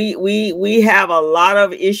 We have a lot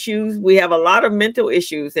of issues. We have a lot of mental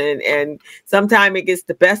issues, and sometimes it gets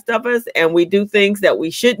the best of us, and we do things that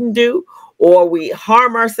we shouldn't do, or we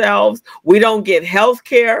harm ourselves. We don't get health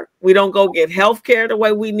care. We don't go get health care the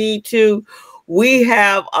way we need to. We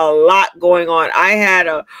have a lot going on. I had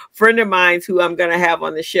a friend of mine who I'm going to have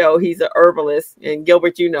on the show. He's an herbalist, and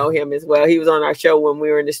Gilbert, you know him as well. He was on our show when we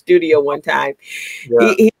were in the studio one time.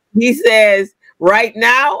 Yeah. He says, right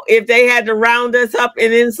now, if they had to round us up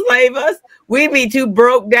and enslave us, we'd be too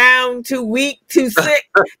broke down, too weak, too sick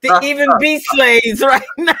to even be slaves right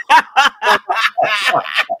now.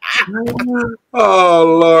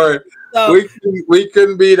 Oh, Lord. So, we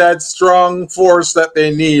couldn't be that strong force that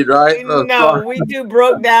they need, right? No, we too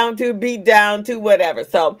broke down, too beat down, too whatever.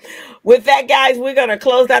 So with that, guys, we're going to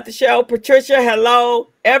close out the show. Patricia, hello.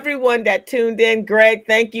 Everyone that tuned in, Greg,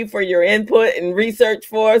 thank you for your input and research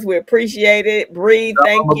for us. We appreciate it. Bree,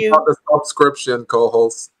 thank you. About the subscription,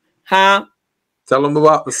 co-host. Huh? Tell them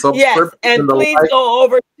about the subscription. Yes, and please go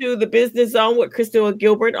over to the Business Zone with Crystal and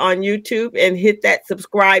Gilbert on YouTube and hit that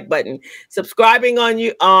subscribe button. Subscribing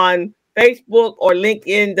on Facebook or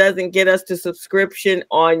LinkedIn doesn't get us to subscription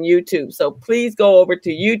on YouTube. So please go over to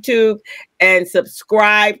YouTube and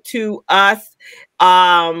subscribe to us.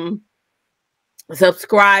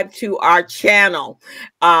 Subscribe to our channel.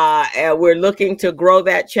 And we're looking to grow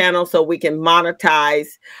that channel so we can monetize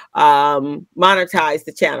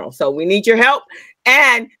the channel. So we need your help.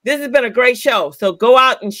 And this has been a great show. So go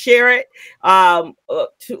out and share it.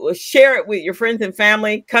 Share it with your friends and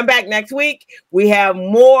family. Come back next week. We have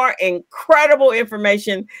more incredible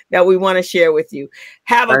information that we want to share with you.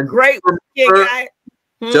 Have a great weekend, guys.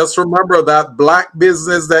 Just remember that Black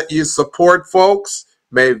business that you support, folks,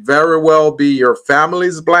 may very well be your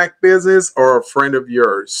family's Black business or a friend of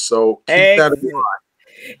yours. So keep that in mind.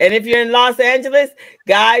 And if you're in Los Angeles,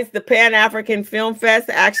 guys, the Pan-African Film Fest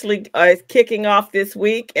actually is kicking off this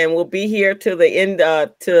week and will be here to the end,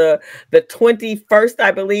 to the 21st,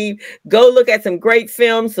 I believe. Go look at some great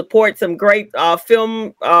films, support some great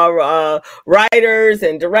film writers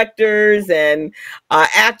and directors and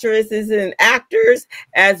actresses and actors,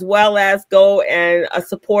 as well as go and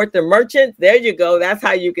support the merchants. There you go. That's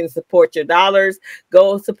how you can support your dollars.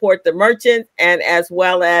 Go support the merchants, and as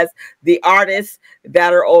well as the artists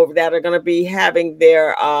that are going to be having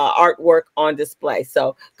their artwork on display.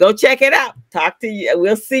 So go check it out. Talk to you.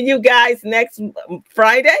 We'll see you guys next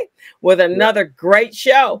Friday with another great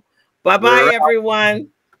show. Bye-bye, everyone.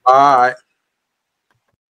 Bye.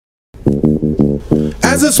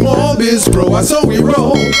 As a small biz pro, I saw we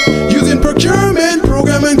roll, using procurement,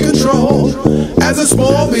 program, and control. As a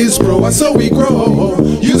small biz pro, I saw we grow,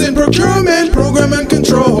 using procurement, program, and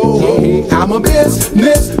control. I'm a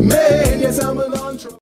businessman, yes, I'm a